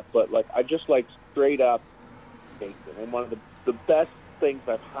like that, but like I just like straight up bacon. And one of the best things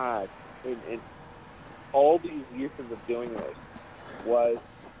I've had in all these years of doing this was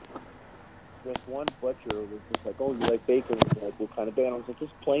this one butcher was just like, "Oh, you like bacon?" And like, "What kind of bacon?" I was like,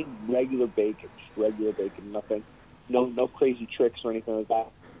 "Just plain regular bacon, just regular bacon, nothing, no crazy tricks or anything like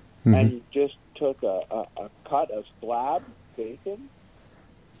that." And Mm-hmm. he just took a cut of slab bacon,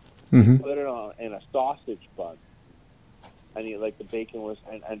 and he Mm-hmm. put it on in a sausage bun, and he like the bacon was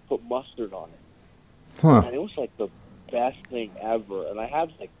and put mustard on it, Huh. and it was like the best thing ever. And I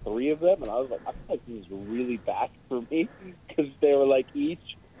had like three of them, and I was like, I feel like this is really bad for me because they were like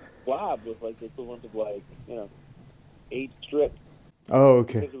each slab was like the equivalent of like 8 strips Oh,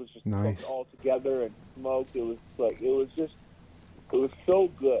 okay. because it was just cooked Nice. all together and smoked. It was like it was so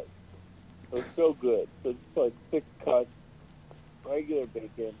good. It was so good. So it's like thick cut, regular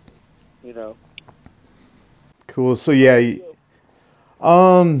bacon. You know. Cool. So How yeah, about you?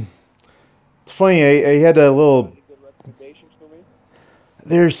 um, it's funny. I had a Got little. any good recommendations for me?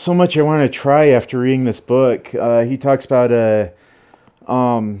 There's so much I want to try after reading this book. He talks about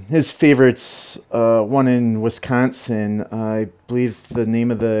his favorites. One in Wisconsin. I believe the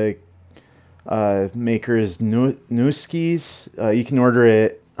name of the maker is Newski's. You can order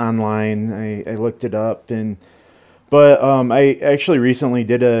it online. I looked it up. But I actually recently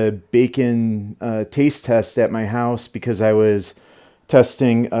did a bacon taste test at my house because I was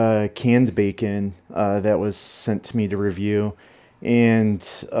testing canned bacon that was sent to me to review. And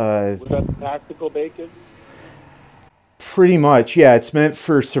Was that the tactical bacon? pretty much, yeah, it's meant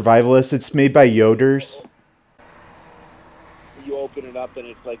for survivalists. It's made by Yoder's. You open it up and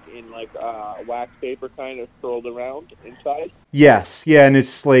it's like in like wax paper kind of curled around inside, Yes, yeah, and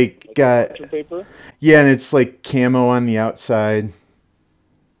it's like like got construction paper. yeah, and it's like camo on the outside.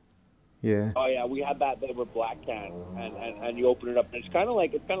 Yeah. Oh yeah, we had that. They were black can, and you open it up and it's kind of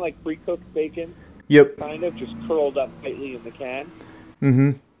like pre-cooked bacon, Yep. kind of just curled up tightly in the can.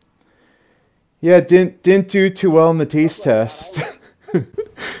 Mm-hmm. Yeah, didn't do too well in the Stuff taste like that. I test. was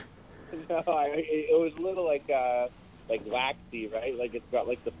no, it was a little like waxy, right? Like it's got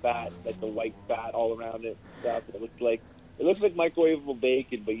like the fat, like the white fat all around it. And stuff. It looks like microwavable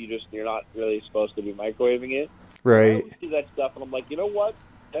bacon, but you're not really supposed to be microwaving it. And I Right. always see that stuff, and I'm like, you know what?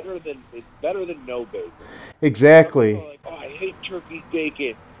 It's better than no bacon. Some people Exactly. are like, oh, I hate turkey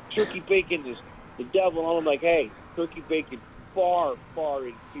bacon. Turkey bacon is the devil. And I'm like, hey, turkey bacon far, far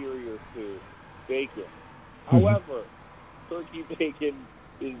inferior to bacon. However, turkey bacon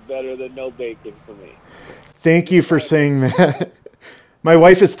is better than no bacon for me. Thank you for saying that. My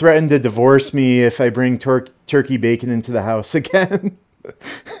wife has threatened to divorce me if I bring turkey bacon into the house again.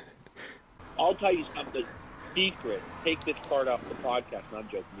 I'll tell you something secret. Take this part off the podcast. No, I'm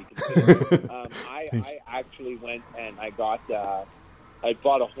joking. You can say it. I actually went and I bought a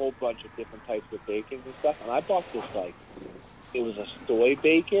whole bunch of different types of bacon and stuff, and I bought this it was a soy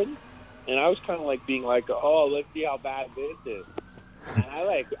bacon, and I was kind of like being like, oh, let's see how bad this is. And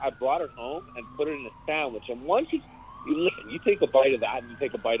I brought it home and put it in a sandwich, and once you listen, you take a bite of that and you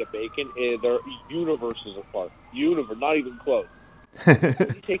take a bite of bacon, they're universes apart. Not even close. So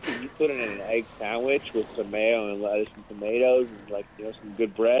you take it, you put it in an egg sandwich with some mayo and lettuce and tomatoes and some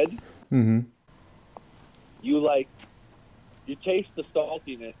good bread. Mm-hmm. You taste the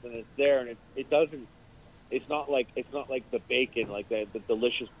saltiness and it's there, and it doesn't. It's not like the bacon, like the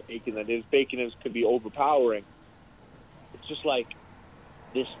delicious bacon that is. Bacon could be overpowering. It's just like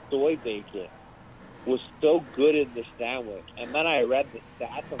this soy bacon was so good in the sandwich, and then I read the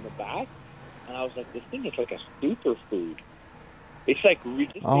stats on the back, and I was like, this thing is like a superfood. It's like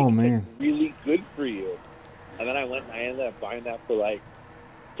really good for you. And then I ended up buying that for like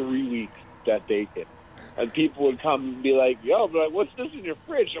 3 weeks, that bacon. And people would come and be like, yo, but what's this in your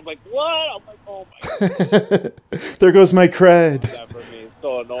fridge? I'm like, what? I'm like, oh my God. There goes my cred. That for me is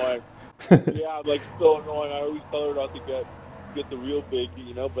so annoying. Yeah, I'm like, so annoying. I always tell her not to get the real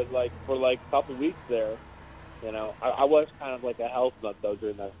bacon, but like for like a couple weeks there, I was kind of like a health nut though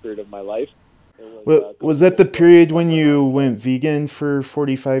during that period of my life. Was that the period when you went vegan for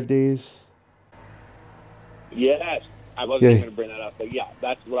 45 days? Yes. I wasn't going to bring that up, but yeah,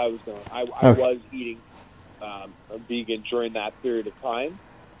 that's what I was doing. I was eating vegan during that period of time.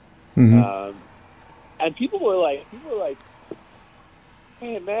 Mm-hmm. And people were like,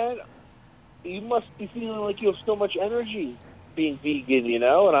 hey, man, you must be feeling like you have so much energy being vegan, And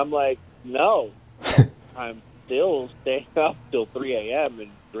I'm like, no, I'm still staying up till 3 a.m. and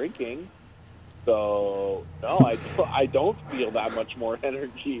drinking. So, no, I don't feel that much more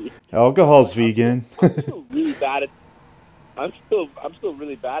energy. Alcohol's vegan. I'm still really bad at I'm still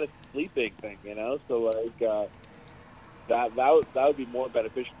really bad at the sleeping thing, So like that would be more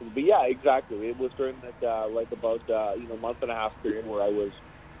beneficial to me. But yeah, exactly. It was during that about month and a half period where I was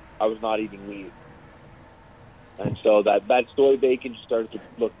not eating meat, and so that soy bacon started to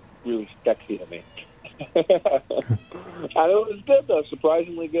look really sexy to me. And it was good though,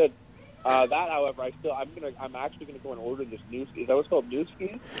 surprisingly good. That, however, I'm actually gonna go and order this new. Is that what's called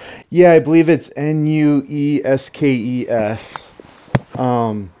Newskis? Yeah, I believe it's Nueskes.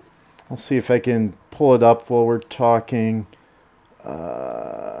 I'll see if I can pull it up while we're talking.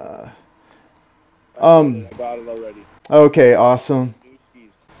 I got it already. Okay, awesome.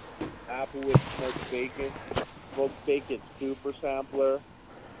 Newskis, Applewood smoked bacon super sampler.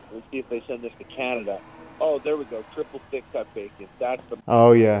 Let's see if they send this to Canada. Oh, there we go. Triple thick cut bacon. That's the.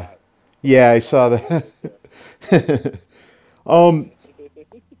 Oh yeah. Yeah, I saw that.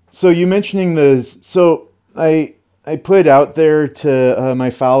 So you mentioning this, so I put out there to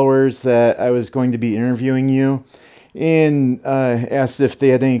my followers that I was going to be interviewing you, and asked if they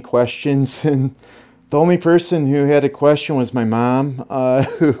had any questions, and the only person who had a question was my mom,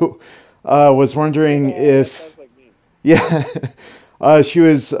 who was wondering if, yeah, she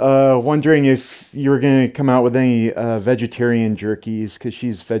was wondering if you were going to come out with any vegetarian jerkies, because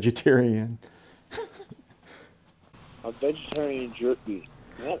she's vegetarian. A vegetarian jerky.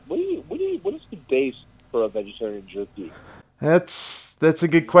 What is the base for a vegetarian jerky? That's a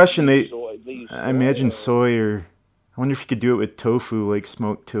good question. They use soy, I imagine soy, or I wonder if you could do it with tofu, like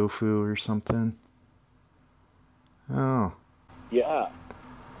smoked tofu or something. Oh. Yeah.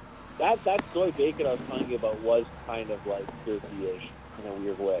 That soy bacon I was telling you about was kind of like jerky-ish in a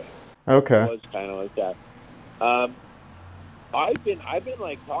weird way. Okay. It was kind of like that. I've been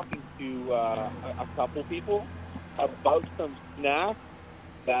like talking to a couple people about some snacks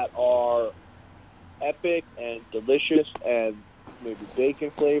that are epic and delicious and maybe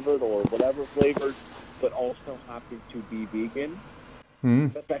bacon flavored or whatever flavored, but also happen to be vegan.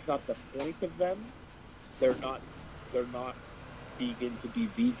 But that's not the point of them. They're not vegan to be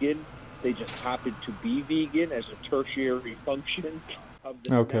vegan. They just happen to be vegan as a tertiary function of the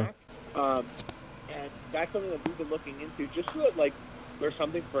snack. And that's something that we've been looking into, just so that like there's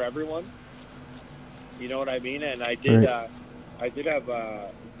something for everyone. You know what I mean? And I did. Right. I did have.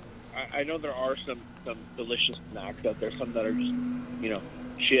 I know there are some delicious snacks out there. Some that are just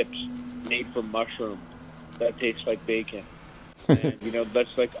chips made from mushrooms that taste like bacon. And,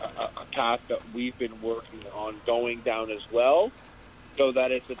 that's like a path that we've been working on going down as well. So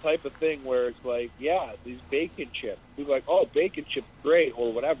that it's the type of thing where it's like, yeah, these bacon chips. People are like, oh, bacon chips, great,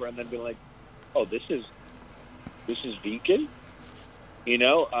 or whatever. And then be like, oh, this is vegan?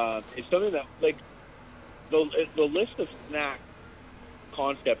 It's something that, like, the list of snack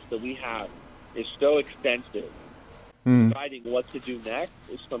concepts that we have is so extensive. Deciding what to do next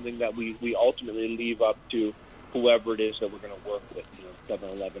is something that we ultimately leave up to whoever it is that we're going to work with,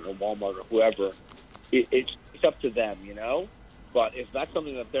 7-Eleven or Walmart or whoever. It's up to them, But if that's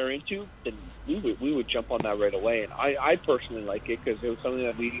something that they're into, then we would jump on that right away. And I personally like it because it was something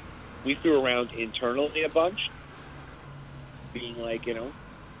that we threw around internally a bunch, being like,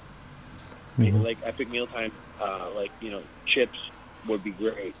 like Epic Mealtime, chips would be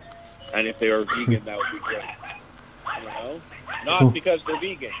great. And if they were vegan, that would be great. Not because they're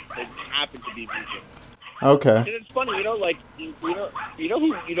vegan; they happen to be vegan. Okay. And it's funny, you know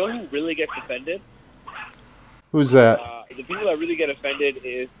who really gets offended? Who's that? The people that really get offended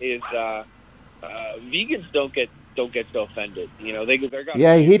is vegans don't get so offended.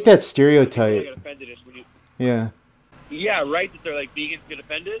 Yeah, I hate that stereotype. Get offended is when you, yeah. Yeah, right. That they're like vegans get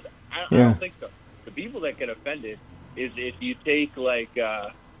offended. I don't think so. The people that get offended is if you take like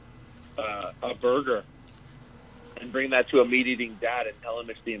a burger and bring that to a meat-eating dad and tell him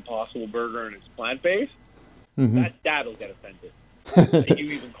it's the Impossible Burger and it's plant-based. That dad will get offended. That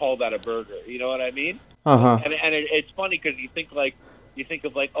you even call that a burger. You know what I mean? And it's funny because you think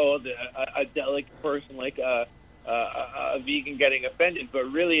of a delicate person like a vegan getting offended,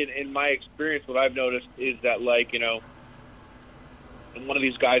 but really in my experience, what I've noticed is that and one of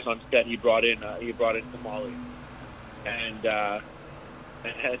these guys on set he brought in tamales and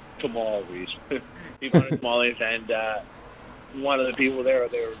tamales. He brought in tamales and one of the people there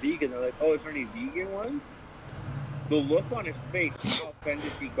they were vegan. They're like, oh, is there any vegan ones? The look on his face, how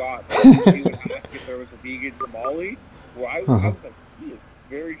offended he got. He would ask if there was a vegan tamale. Well, I was like, he is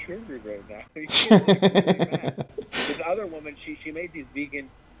very triggered right now. He's really mad. This other woman, she made these vegan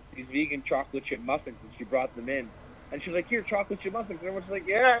chocolate chip muffins, and she brought them in. And she's like, here, chocolate chip muffins. And everyone's like,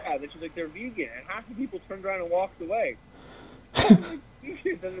 yeah. And she's like, they're vegan. And half the people turned around and walked away.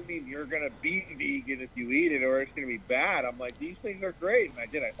 It doesn't mean you're going to be vegan if you eat it or it's going to be bad. I'm like, these things are great. And I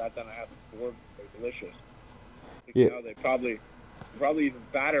did. I sat down and I had them. They're delicious. They probably even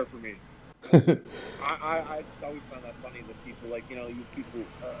fatter for me. I always found that funny that people you people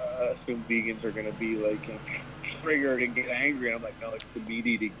assume vegans are going to be triggered and get angry. And I'm like, no, it's the meat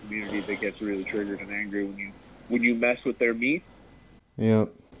eating community that gets really triggered and angry when you mess with their meat. Yeah.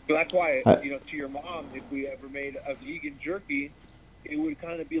 So that's why to your mom, if we ever made a vegan jerky, it would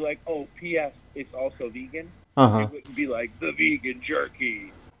kind of be like, oh, P.S. it's also vegan. It wouldn't be like the vegan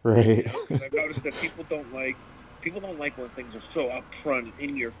jerky. Right. Because I've noticed that people don't like when things are so upfront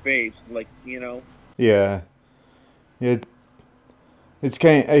in your face, Yeah. It's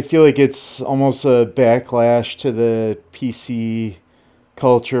I feel like it's almost a backlash to the PC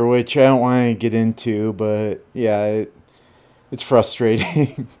culture, which I don't want to get into, but yeah, it's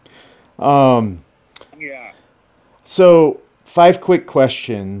frustrating. Yeah. So 5 quick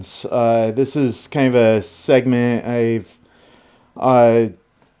questions. This is kind of a segment I've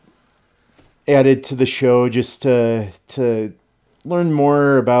added to the show just to learn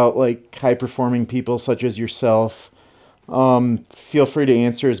more about high performing people such as yourself. Feel free to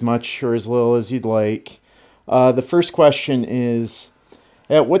answer as much or as little as you'd like. The first question is,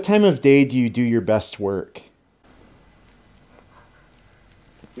 at what time of day do you do your best work?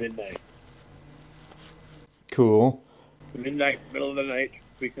 Midnight. Cool. Midnight, middle of the night,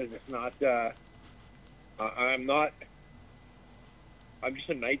 because it's not. I'm just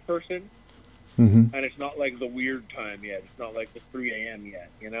a night person. And it's not like the weird time yet. It's not like the 3 a.m.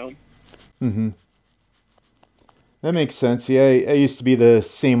 yet, That makes sense. Yeah, I used to be the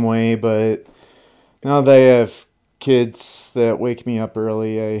same way, but now that I have kids that wake me up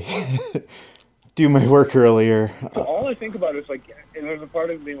early, I do my work earlier. So all I think about is and there's a part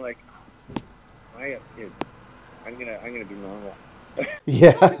of me being like, I have kids. I'm gonna be normal.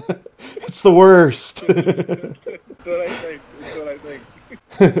 Yeah, it's the worst. That's what I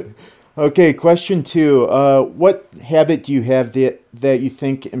think. Okay, question 2. What habit do you have that you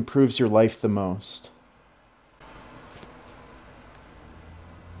think improves your life the most?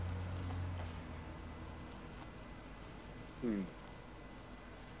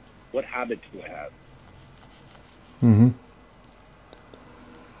 What habit do I have?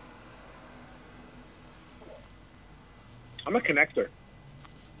 I'm a connector.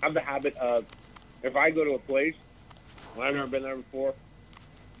 I have the habit of, if I go to a place, when I've never been there before,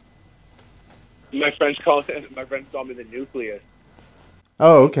 my friends call me the nucleus.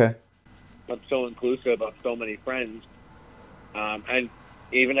 Oh, okay. I'm so inclusive of so many friends, and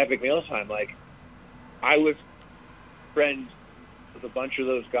even Epic Mealtime. Like, I was friends with a bunch of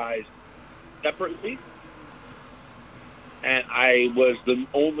those guys separately, and I was the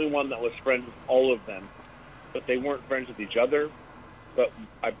only one that was friends with all of them. But they weren't friends with each other. But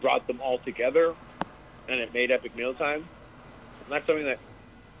I brought them all together, and it made Epic Mealtime. And that's something that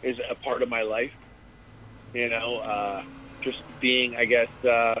is a part of my life. You know, just being, I guess,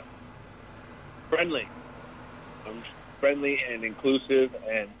 friendly. I'm friendly and inclusive,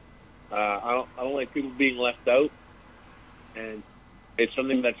 and I don't like people being left out. And it's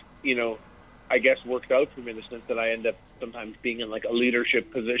something that's, I guess worked out for me in the sense that I end up sometimes being in like a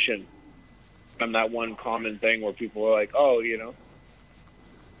leadership position. I'm that one common thing where people are like, oh,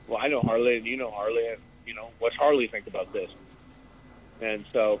 well, I know Harley and you know Harley, and what's Harley think about this? And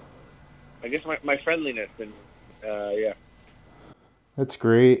so, I guess my friendliness and yeah. That's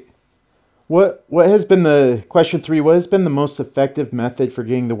great. What has been the question 3? What has been the most effective method for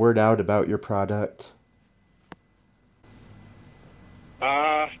getting the word out about your product?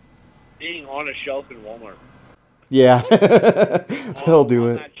 Being on a shelf in Walmart. Yeah, they'll do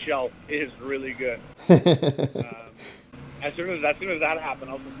on it. that shelf is really good. As soon as that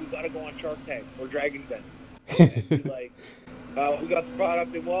happened, I was like, we got to go on Shark Tank or Dragon's Den and be like, we got the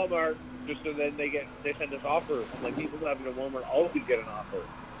product in Walmart, just so then they send us offers. I'm like, people who have it in Walmart always get an offer.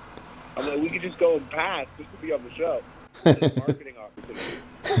 I'm like, we could just go and pass just to be on the show. It's a marketing opportunity.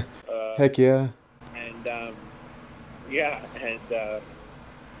 Heck yeah. And yeah, and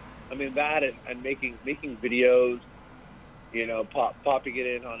I mean that and making videos, popping it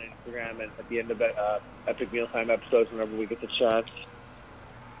in on Instagram and at the end of Epic Mealtime episodes whenever we get the chance.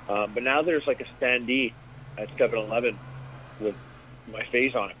 But now there's like a standee at 7-Eleven with my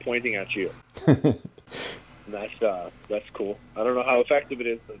face on it, pointing at you. That's cool. I don't know how effective it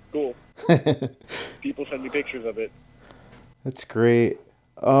is, but it's cool. People send me pictures of it. That's great.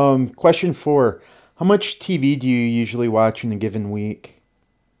 Question 4. How much TV do you usually watch in a given week?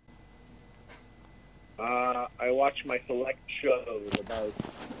 I watch my select shows, about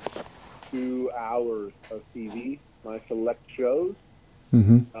 2 hours of TV, my select shows.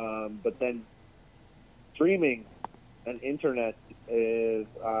 Mm-hmm. But then streaming and internet is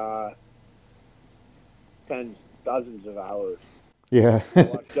dozens of hours. Yeah. I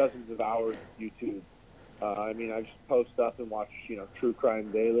watch dozens of hours of YouTube. I mean, I just post stuff and watch, True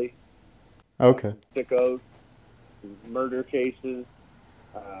Crime Daily. Okay. Sickos, murder cases.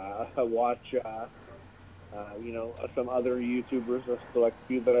 I watch, some other YouTubers, a select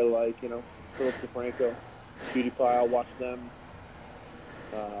few that I like, Philip DeFranco, PewDiePie, I'll watch them.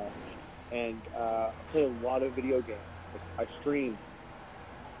 And I play a lot of video games. I stream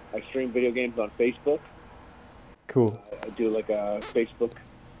video games on Facebook. Cool. I do like a Facebook,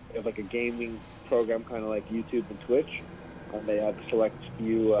 like a gaming program, kind of like YouTube and Twitch. And they have select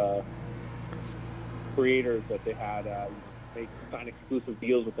few creators that they had sign exclusive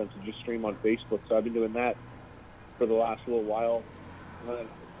deals with them to just stream on Facebook. So I've been doing that for the last little while. It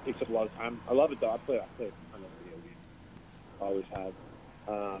takes up a lot of time. I love it though. I play a ton of video games. Always have.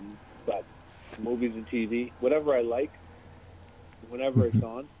 But movies and TV, whatever I like, whenever it's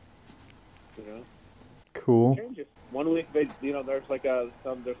on, Cool. it changes. 1 week, there's like a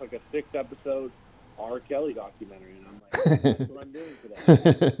 6-episode R. Kelly documentary, and I'm like, that's what I'm doing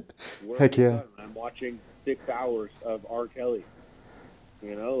today. Heck yeah. I'm watching 6 hours of R. Kelly,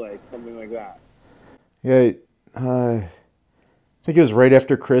 like something like that. Yeah. I think it was right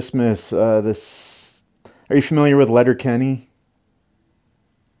after Christmas. Are you familiar with Letterkenny?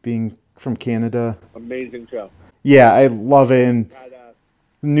 Being from Canada. Amazing show. Yeah, I love it. And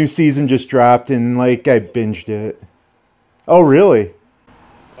the new season just dropped, and I binged it. Oh, really?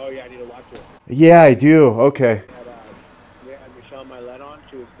 Oh yeah, I need to watch it. Yeah, I do. Okay. We had Michelle Milet on.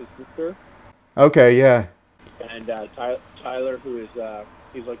 She was his sister. Okay, yeah. And Tyler, who is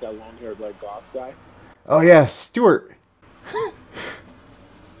he's like that long-haired like goth guy. Oh yeah, Stuart.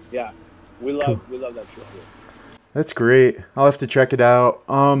 Yeah, we love that show. That's great. I'll have to check it out.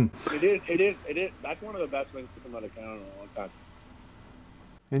 It is. That's one of the best things to come out of Canada in a long time.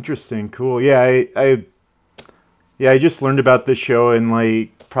 Interesting. Cool. Yeah, I just learned about this show in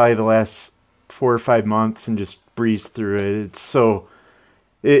probably the last 4 or 5 months and just breezed through it.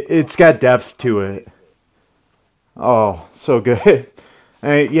 It's got depth to it. Oh, so good.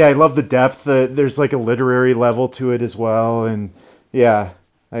 I love the depth. There's like a literary level to it as well, and yeah,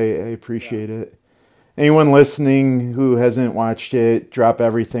 I appreciate it. Anyone listening who hasn't watched it, drop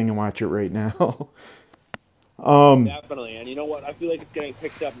everything and watch it right now. Definitely, and you know what? I feel like it's getting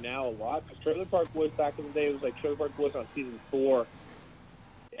picked up now a lot. Because Trailer Park Boys back in the day, it was like Trailer Park Boys on season 4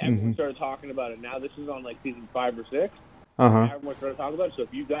 everyone started talking about it. Now this is on like season 5 or 6. Everyone started talking about it. So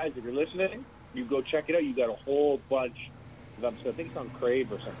if you guys, if you're listening, you go check it out. You got a whole bunch of episodes. I think it's on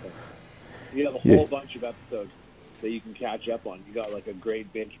Crave or something. You have a whole bunch of episodes that you can catch up on. You got like a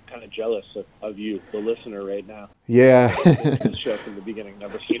great binge. I'm kind of jealous of you, the listener, right now. Yeah. The show from the beginning.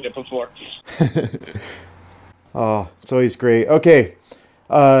 Never seen it before. Oh, it's always great. Okay.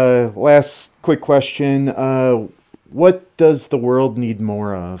 Last quick question. What does the world need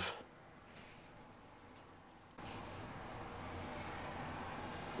more of?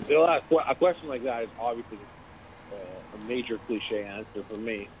 You know, a question like that is obviously a major cliche answer for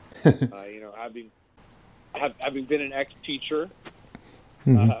me. You know, having been an ex-teacher,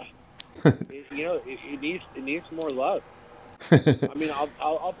 you know, it needs more love. I mean,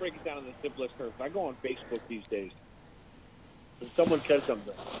 I'll break it down in the simplest terms. I go on Facebook these days, and someone says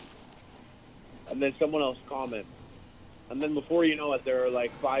something, and then someone else comments, and then before you know it, there are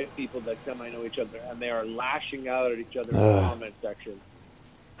like 5 people that semi-know each other, and they are lashing out at each other in the comment section.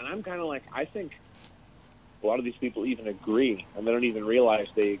 And I'm kind of like, I think a lot of these people even agree, and they don't even realize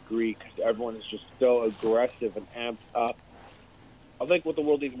they agree because everyone is just so aggressive and amped up. I think what the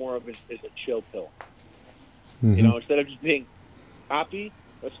world needs more of is a chill pill. You know, instead of just being happy,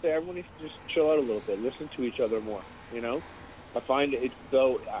 let's say everyone needs to just chill out a little bit, listen to each other more. You know, I find it's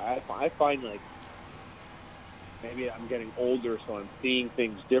so. I find like maybe I'm getting older, so I'm seeing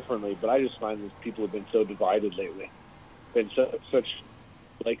things differently. But I just find that people have been so divided lately. Been such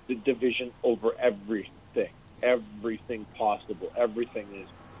like the division over everything possible. Everything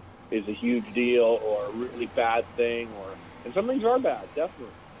is a huge deal or a really bad thing, and some things are bad,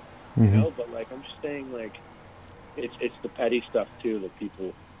 definitely. You know, but like I'm just saying, like it's the petty stuff too that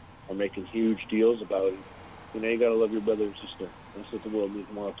people are making huge deals about. You know, you gotta love your brother and sister. That's what the world needs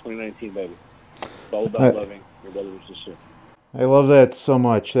more of. 2019, baby. It's all about loving your brother and sister. I love that so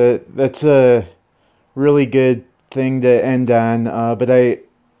much. That's a really good thing to end on. But I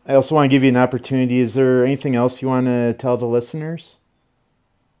also want to give you an opportunity. Is there anything else you want to tell the listeners?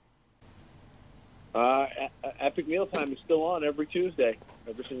 Epic Mealtime is still on every Tuesday,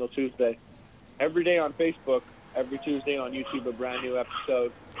 every single Tuesday. Every day on Facebook, every Tuesday on YouTube, a brand new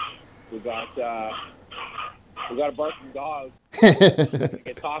episode. We got a barking dog.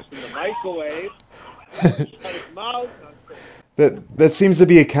 Get tossed in the microwave. Shut his mouth. That seems to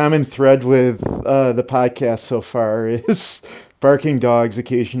be a common thread with the podcast so far is barking dogs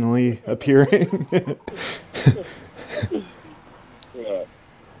occasionally appearing. Yeah.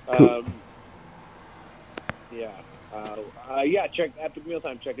 Cool. Check Epic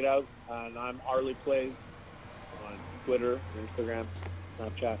Mealtime. Check it out. And I'm Harley Plays on Twitter, Instagram,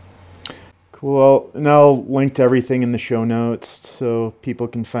 Snapchat. Cool. And I'll link to everything in the show notes so people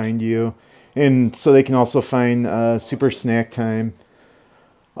can find you. And so they can also find Super Snack Time.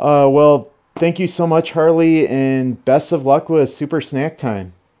 Well, thank you so much, Harley, and best of luck with Super Snack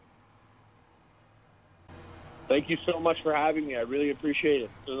Time. Thank you so much for having me. I really appreciate it.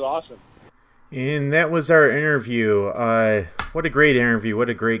 It was awesome. And that was our interview. What a great interview. What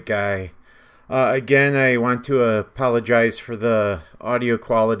a great guy. Again, I want to apologize for the audio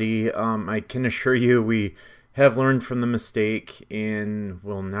quality. I can assure you we have learned from the mistake and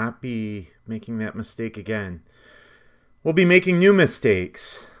will not be making that mistake again. We'll be making new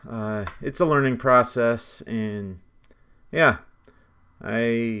mistakes. It's a learning process, and yeah,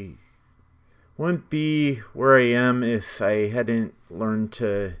 I wouldn't be where I am if I hadn't learned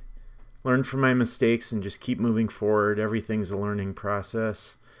from my mistakes and just keep moving forward. Everything's a learning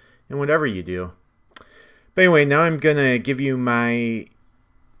process, and whatever you do. But anyway, now I'm gonna give you my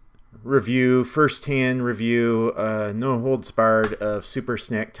review, first-hand review, no holds barred, of Super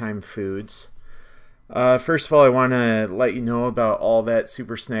Snack Time foods. First of all, I want to let you know about all that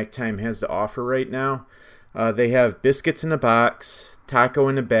Super Snack Time has to offer right now. They have biscuits in a box, taco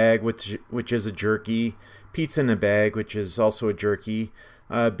in a bag, which is a jerky, pizza in a bag, which is also a jerky,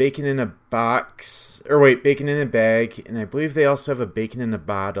 bacon in a bacon in a bag, and I believe they also have a bacon in a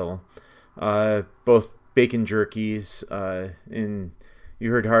bottle. Both bacon jerkies, and you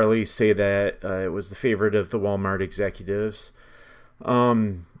heard Harley say that it was the favorite of the Walmart executives.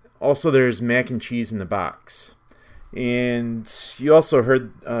 Also, there's mac and cheese in the box. And you also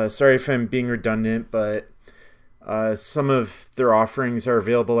heard, sorry if I'm being redundant, but some of their offerings are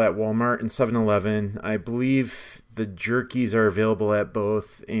available at Walmart and 7-Eleven. I believe the jerkies are available at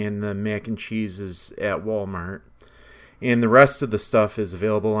both, and the mac and cheese is at Walmart. And the rest of the stuff is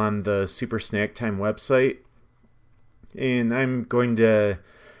available on the Super Snack Time website. And I'm going to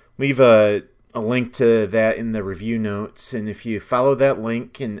leave a link to that in the review notes. And if you follow that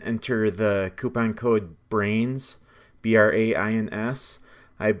link and enter the coupon code BRAINS, BRAINS,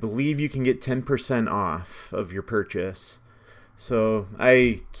 I believe you can get 10% off of your purchase. So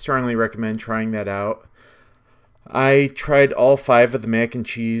I strongly recommend trying that out. I tried all 5 of the mac and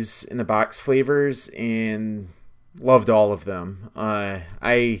cheese in the box flavors and loved all of them. I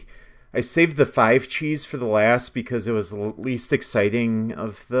saved the 5 cheese for the last because it was the least exciting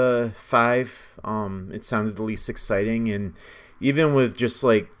of the 5. It sounded the least exciting, and even with just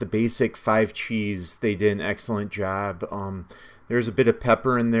like the basic 5 cheese, they did an excellent job. There's a bit of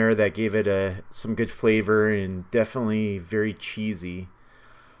pepper in there that gave it some good flavor and definitely very cheesy.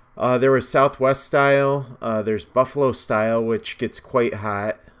 There was Southwest style. There's Buffalo style, which gets quite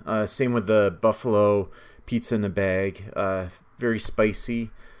hot. Same with the Buffalo pizza in a bag. Very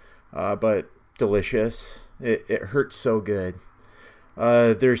spicy, but delicious. It hurts so good.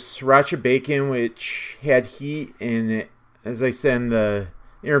 There's Sriracha bacon, which had heat, and as I said in the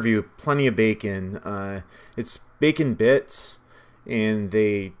interview, plenty of bacon. It's bacon bits, and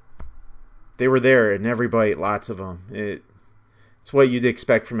they were there in every bite, lots of them. It's what you'd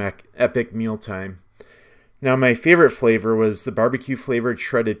expect from Epic Mealtime. Now, my favorite flavor was the barbecue flavored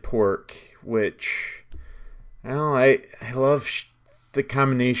shredded pork, which I love the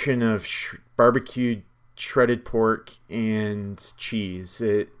combination of barbecued shredded pork and cheese.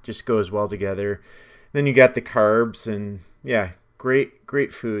 It just goes well together. Then you got the carbs, and yeah,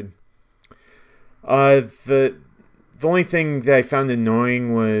 great food. The only thing that I found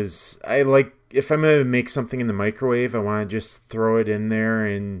annoying was if I'm going to make something in the microwave, I want to just throw it in there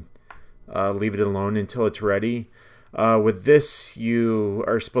and leave it alone until it's ready. With this, you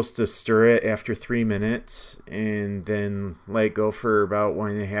are supposed to stir it after 3 minutes and then let it go for about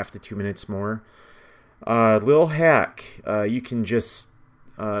 1.5 to 2 minutes more. Little hack, you can just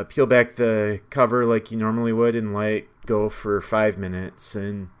peel back the cover like you normally would and let it go for 5 minutes,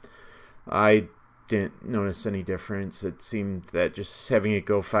 and I didn't notice any difference. It seemed that just having it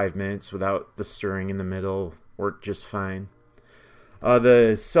go 5 minutes without the stirring in the middle worked just fine.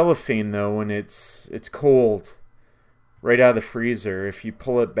 The cellophane, though, when it's cold right out of the freezer, if you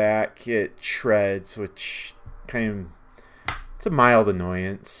pull it back, it shreds, which it's a mild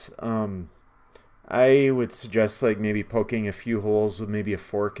annoyance. I would suggest maybe poking a few holes with maybe a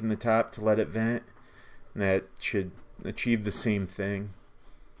fork in the top to let it vent, and that should achieve the same thing.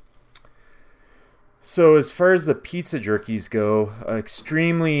 So as far as the pizza jerkies go,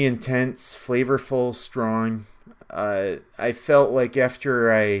 extremely intense, flavorful, strong. I felt like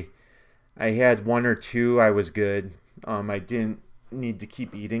after I had 1 or 2, I was good. I didn't need to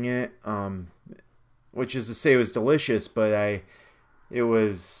keep eating it, which is to say it was delicious, but it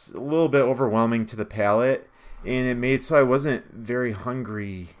was a little bit overwhelming to the palate, and it made so I wasn't very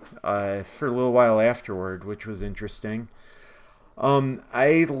hungry for a little while afterward, which was interesting.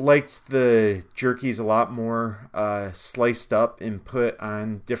 I liked the jerkies a lot more sliced up and put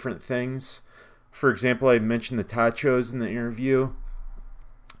on different things. For example, I mentioned the tachos in the interview,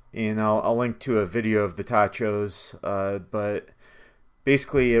 and I'll link to a video of the tachos, but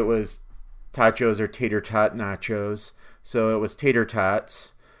basically it was tachos or tater tot nachos. So it was tater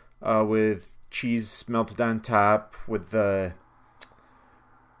tots with cheese melted on top with I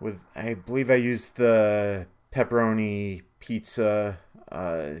believe I used the pepperoni pizza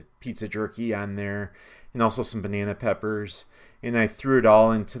jerky on there, and also some banana peppers, and I threw it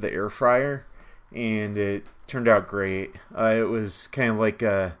all into the air fryer, and it turned out great. It was kind of like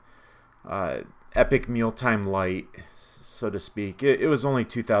a Epic Mealtime light, so to speak. It was only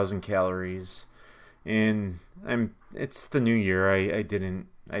 2,000 calories, and it's the new year. I didn't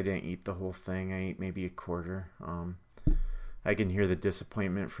eat the whole thing. I ate maybe a quarter. I can hear the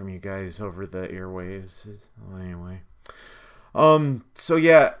disappointment from you guys over the airwaves. Well, anyway. So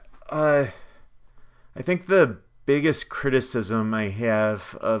yeah, I think the biggest criticism I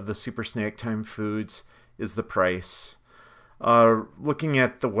have of the Super Snack Time foods is the price. Looking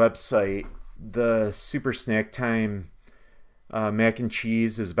at the website, the Super Snack Time mac and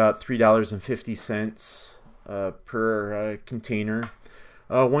cheese is about $3.50 per container.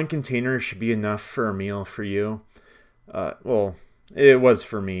 1 container should be enough for a meal for you. Well, it was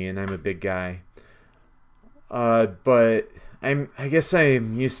for me, and I'm a big guy. But I guess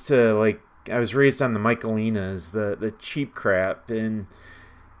I'm used to, I was raised on the Michelinas, the cheap crap, and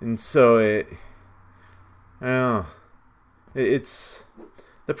so I don't know. It's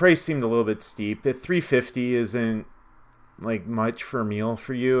the price seemed a little bit steep. At $3.50 isn't much for a meal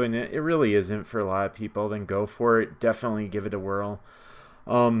for you, and it really isn't for a lot of people. Then go for it. Definitely give it a whirl.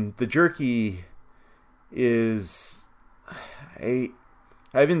 The jerky is I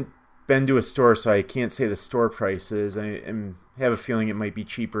haven't been to a store, so I can't say the store prices. I'm have a feeling it might be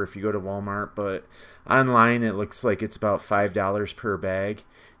cheaper if you go to Walmart, but online it looks like it's about $5 per bag.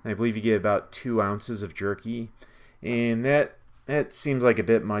 And I believe you get about 2 ounces of jerky. And that seems like a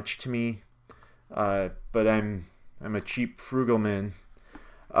bit much to me. But I'm a cheap, frugal man.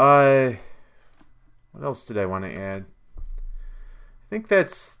 What else did I want to add? I think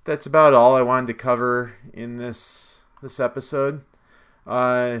that's about all I wanted to cover in this episode.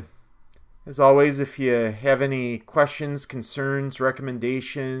 As always, if you have any questions, concerns,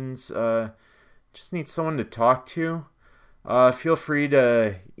 recommendations, just need someone to talk to, feel free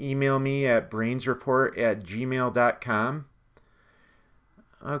to email me at brainsreport@gmail.com.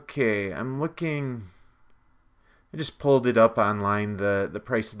 Okay, I just pulled it up online, the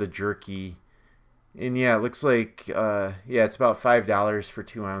price of the jerky. And yeah, it looks like, it's about $5 for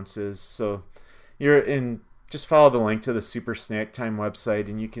 2 ounces. So just follow the link to the Super Snack Time website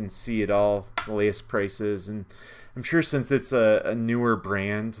and you can see it all, the latest prices. And I'm sure since it's a newer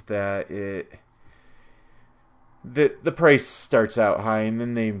brand that the price starts out high and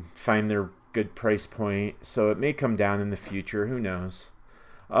then they find their good price point. So it may come down in the future. Who knows?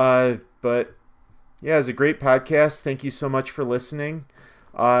 But yeah, it was a great podcast. Thank you so much for listening.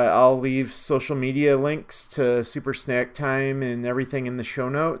 I'll leave social media links to Super Snack Time and everything in the show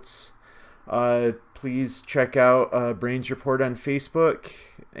notes. Please check out Brains Report on Facebook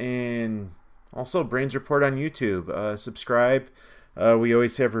and also Brains Report on YouTube. Subscribe. We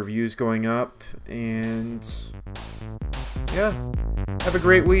always have reviews going up. And yeah, have a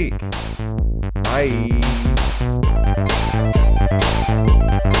great week. Bye.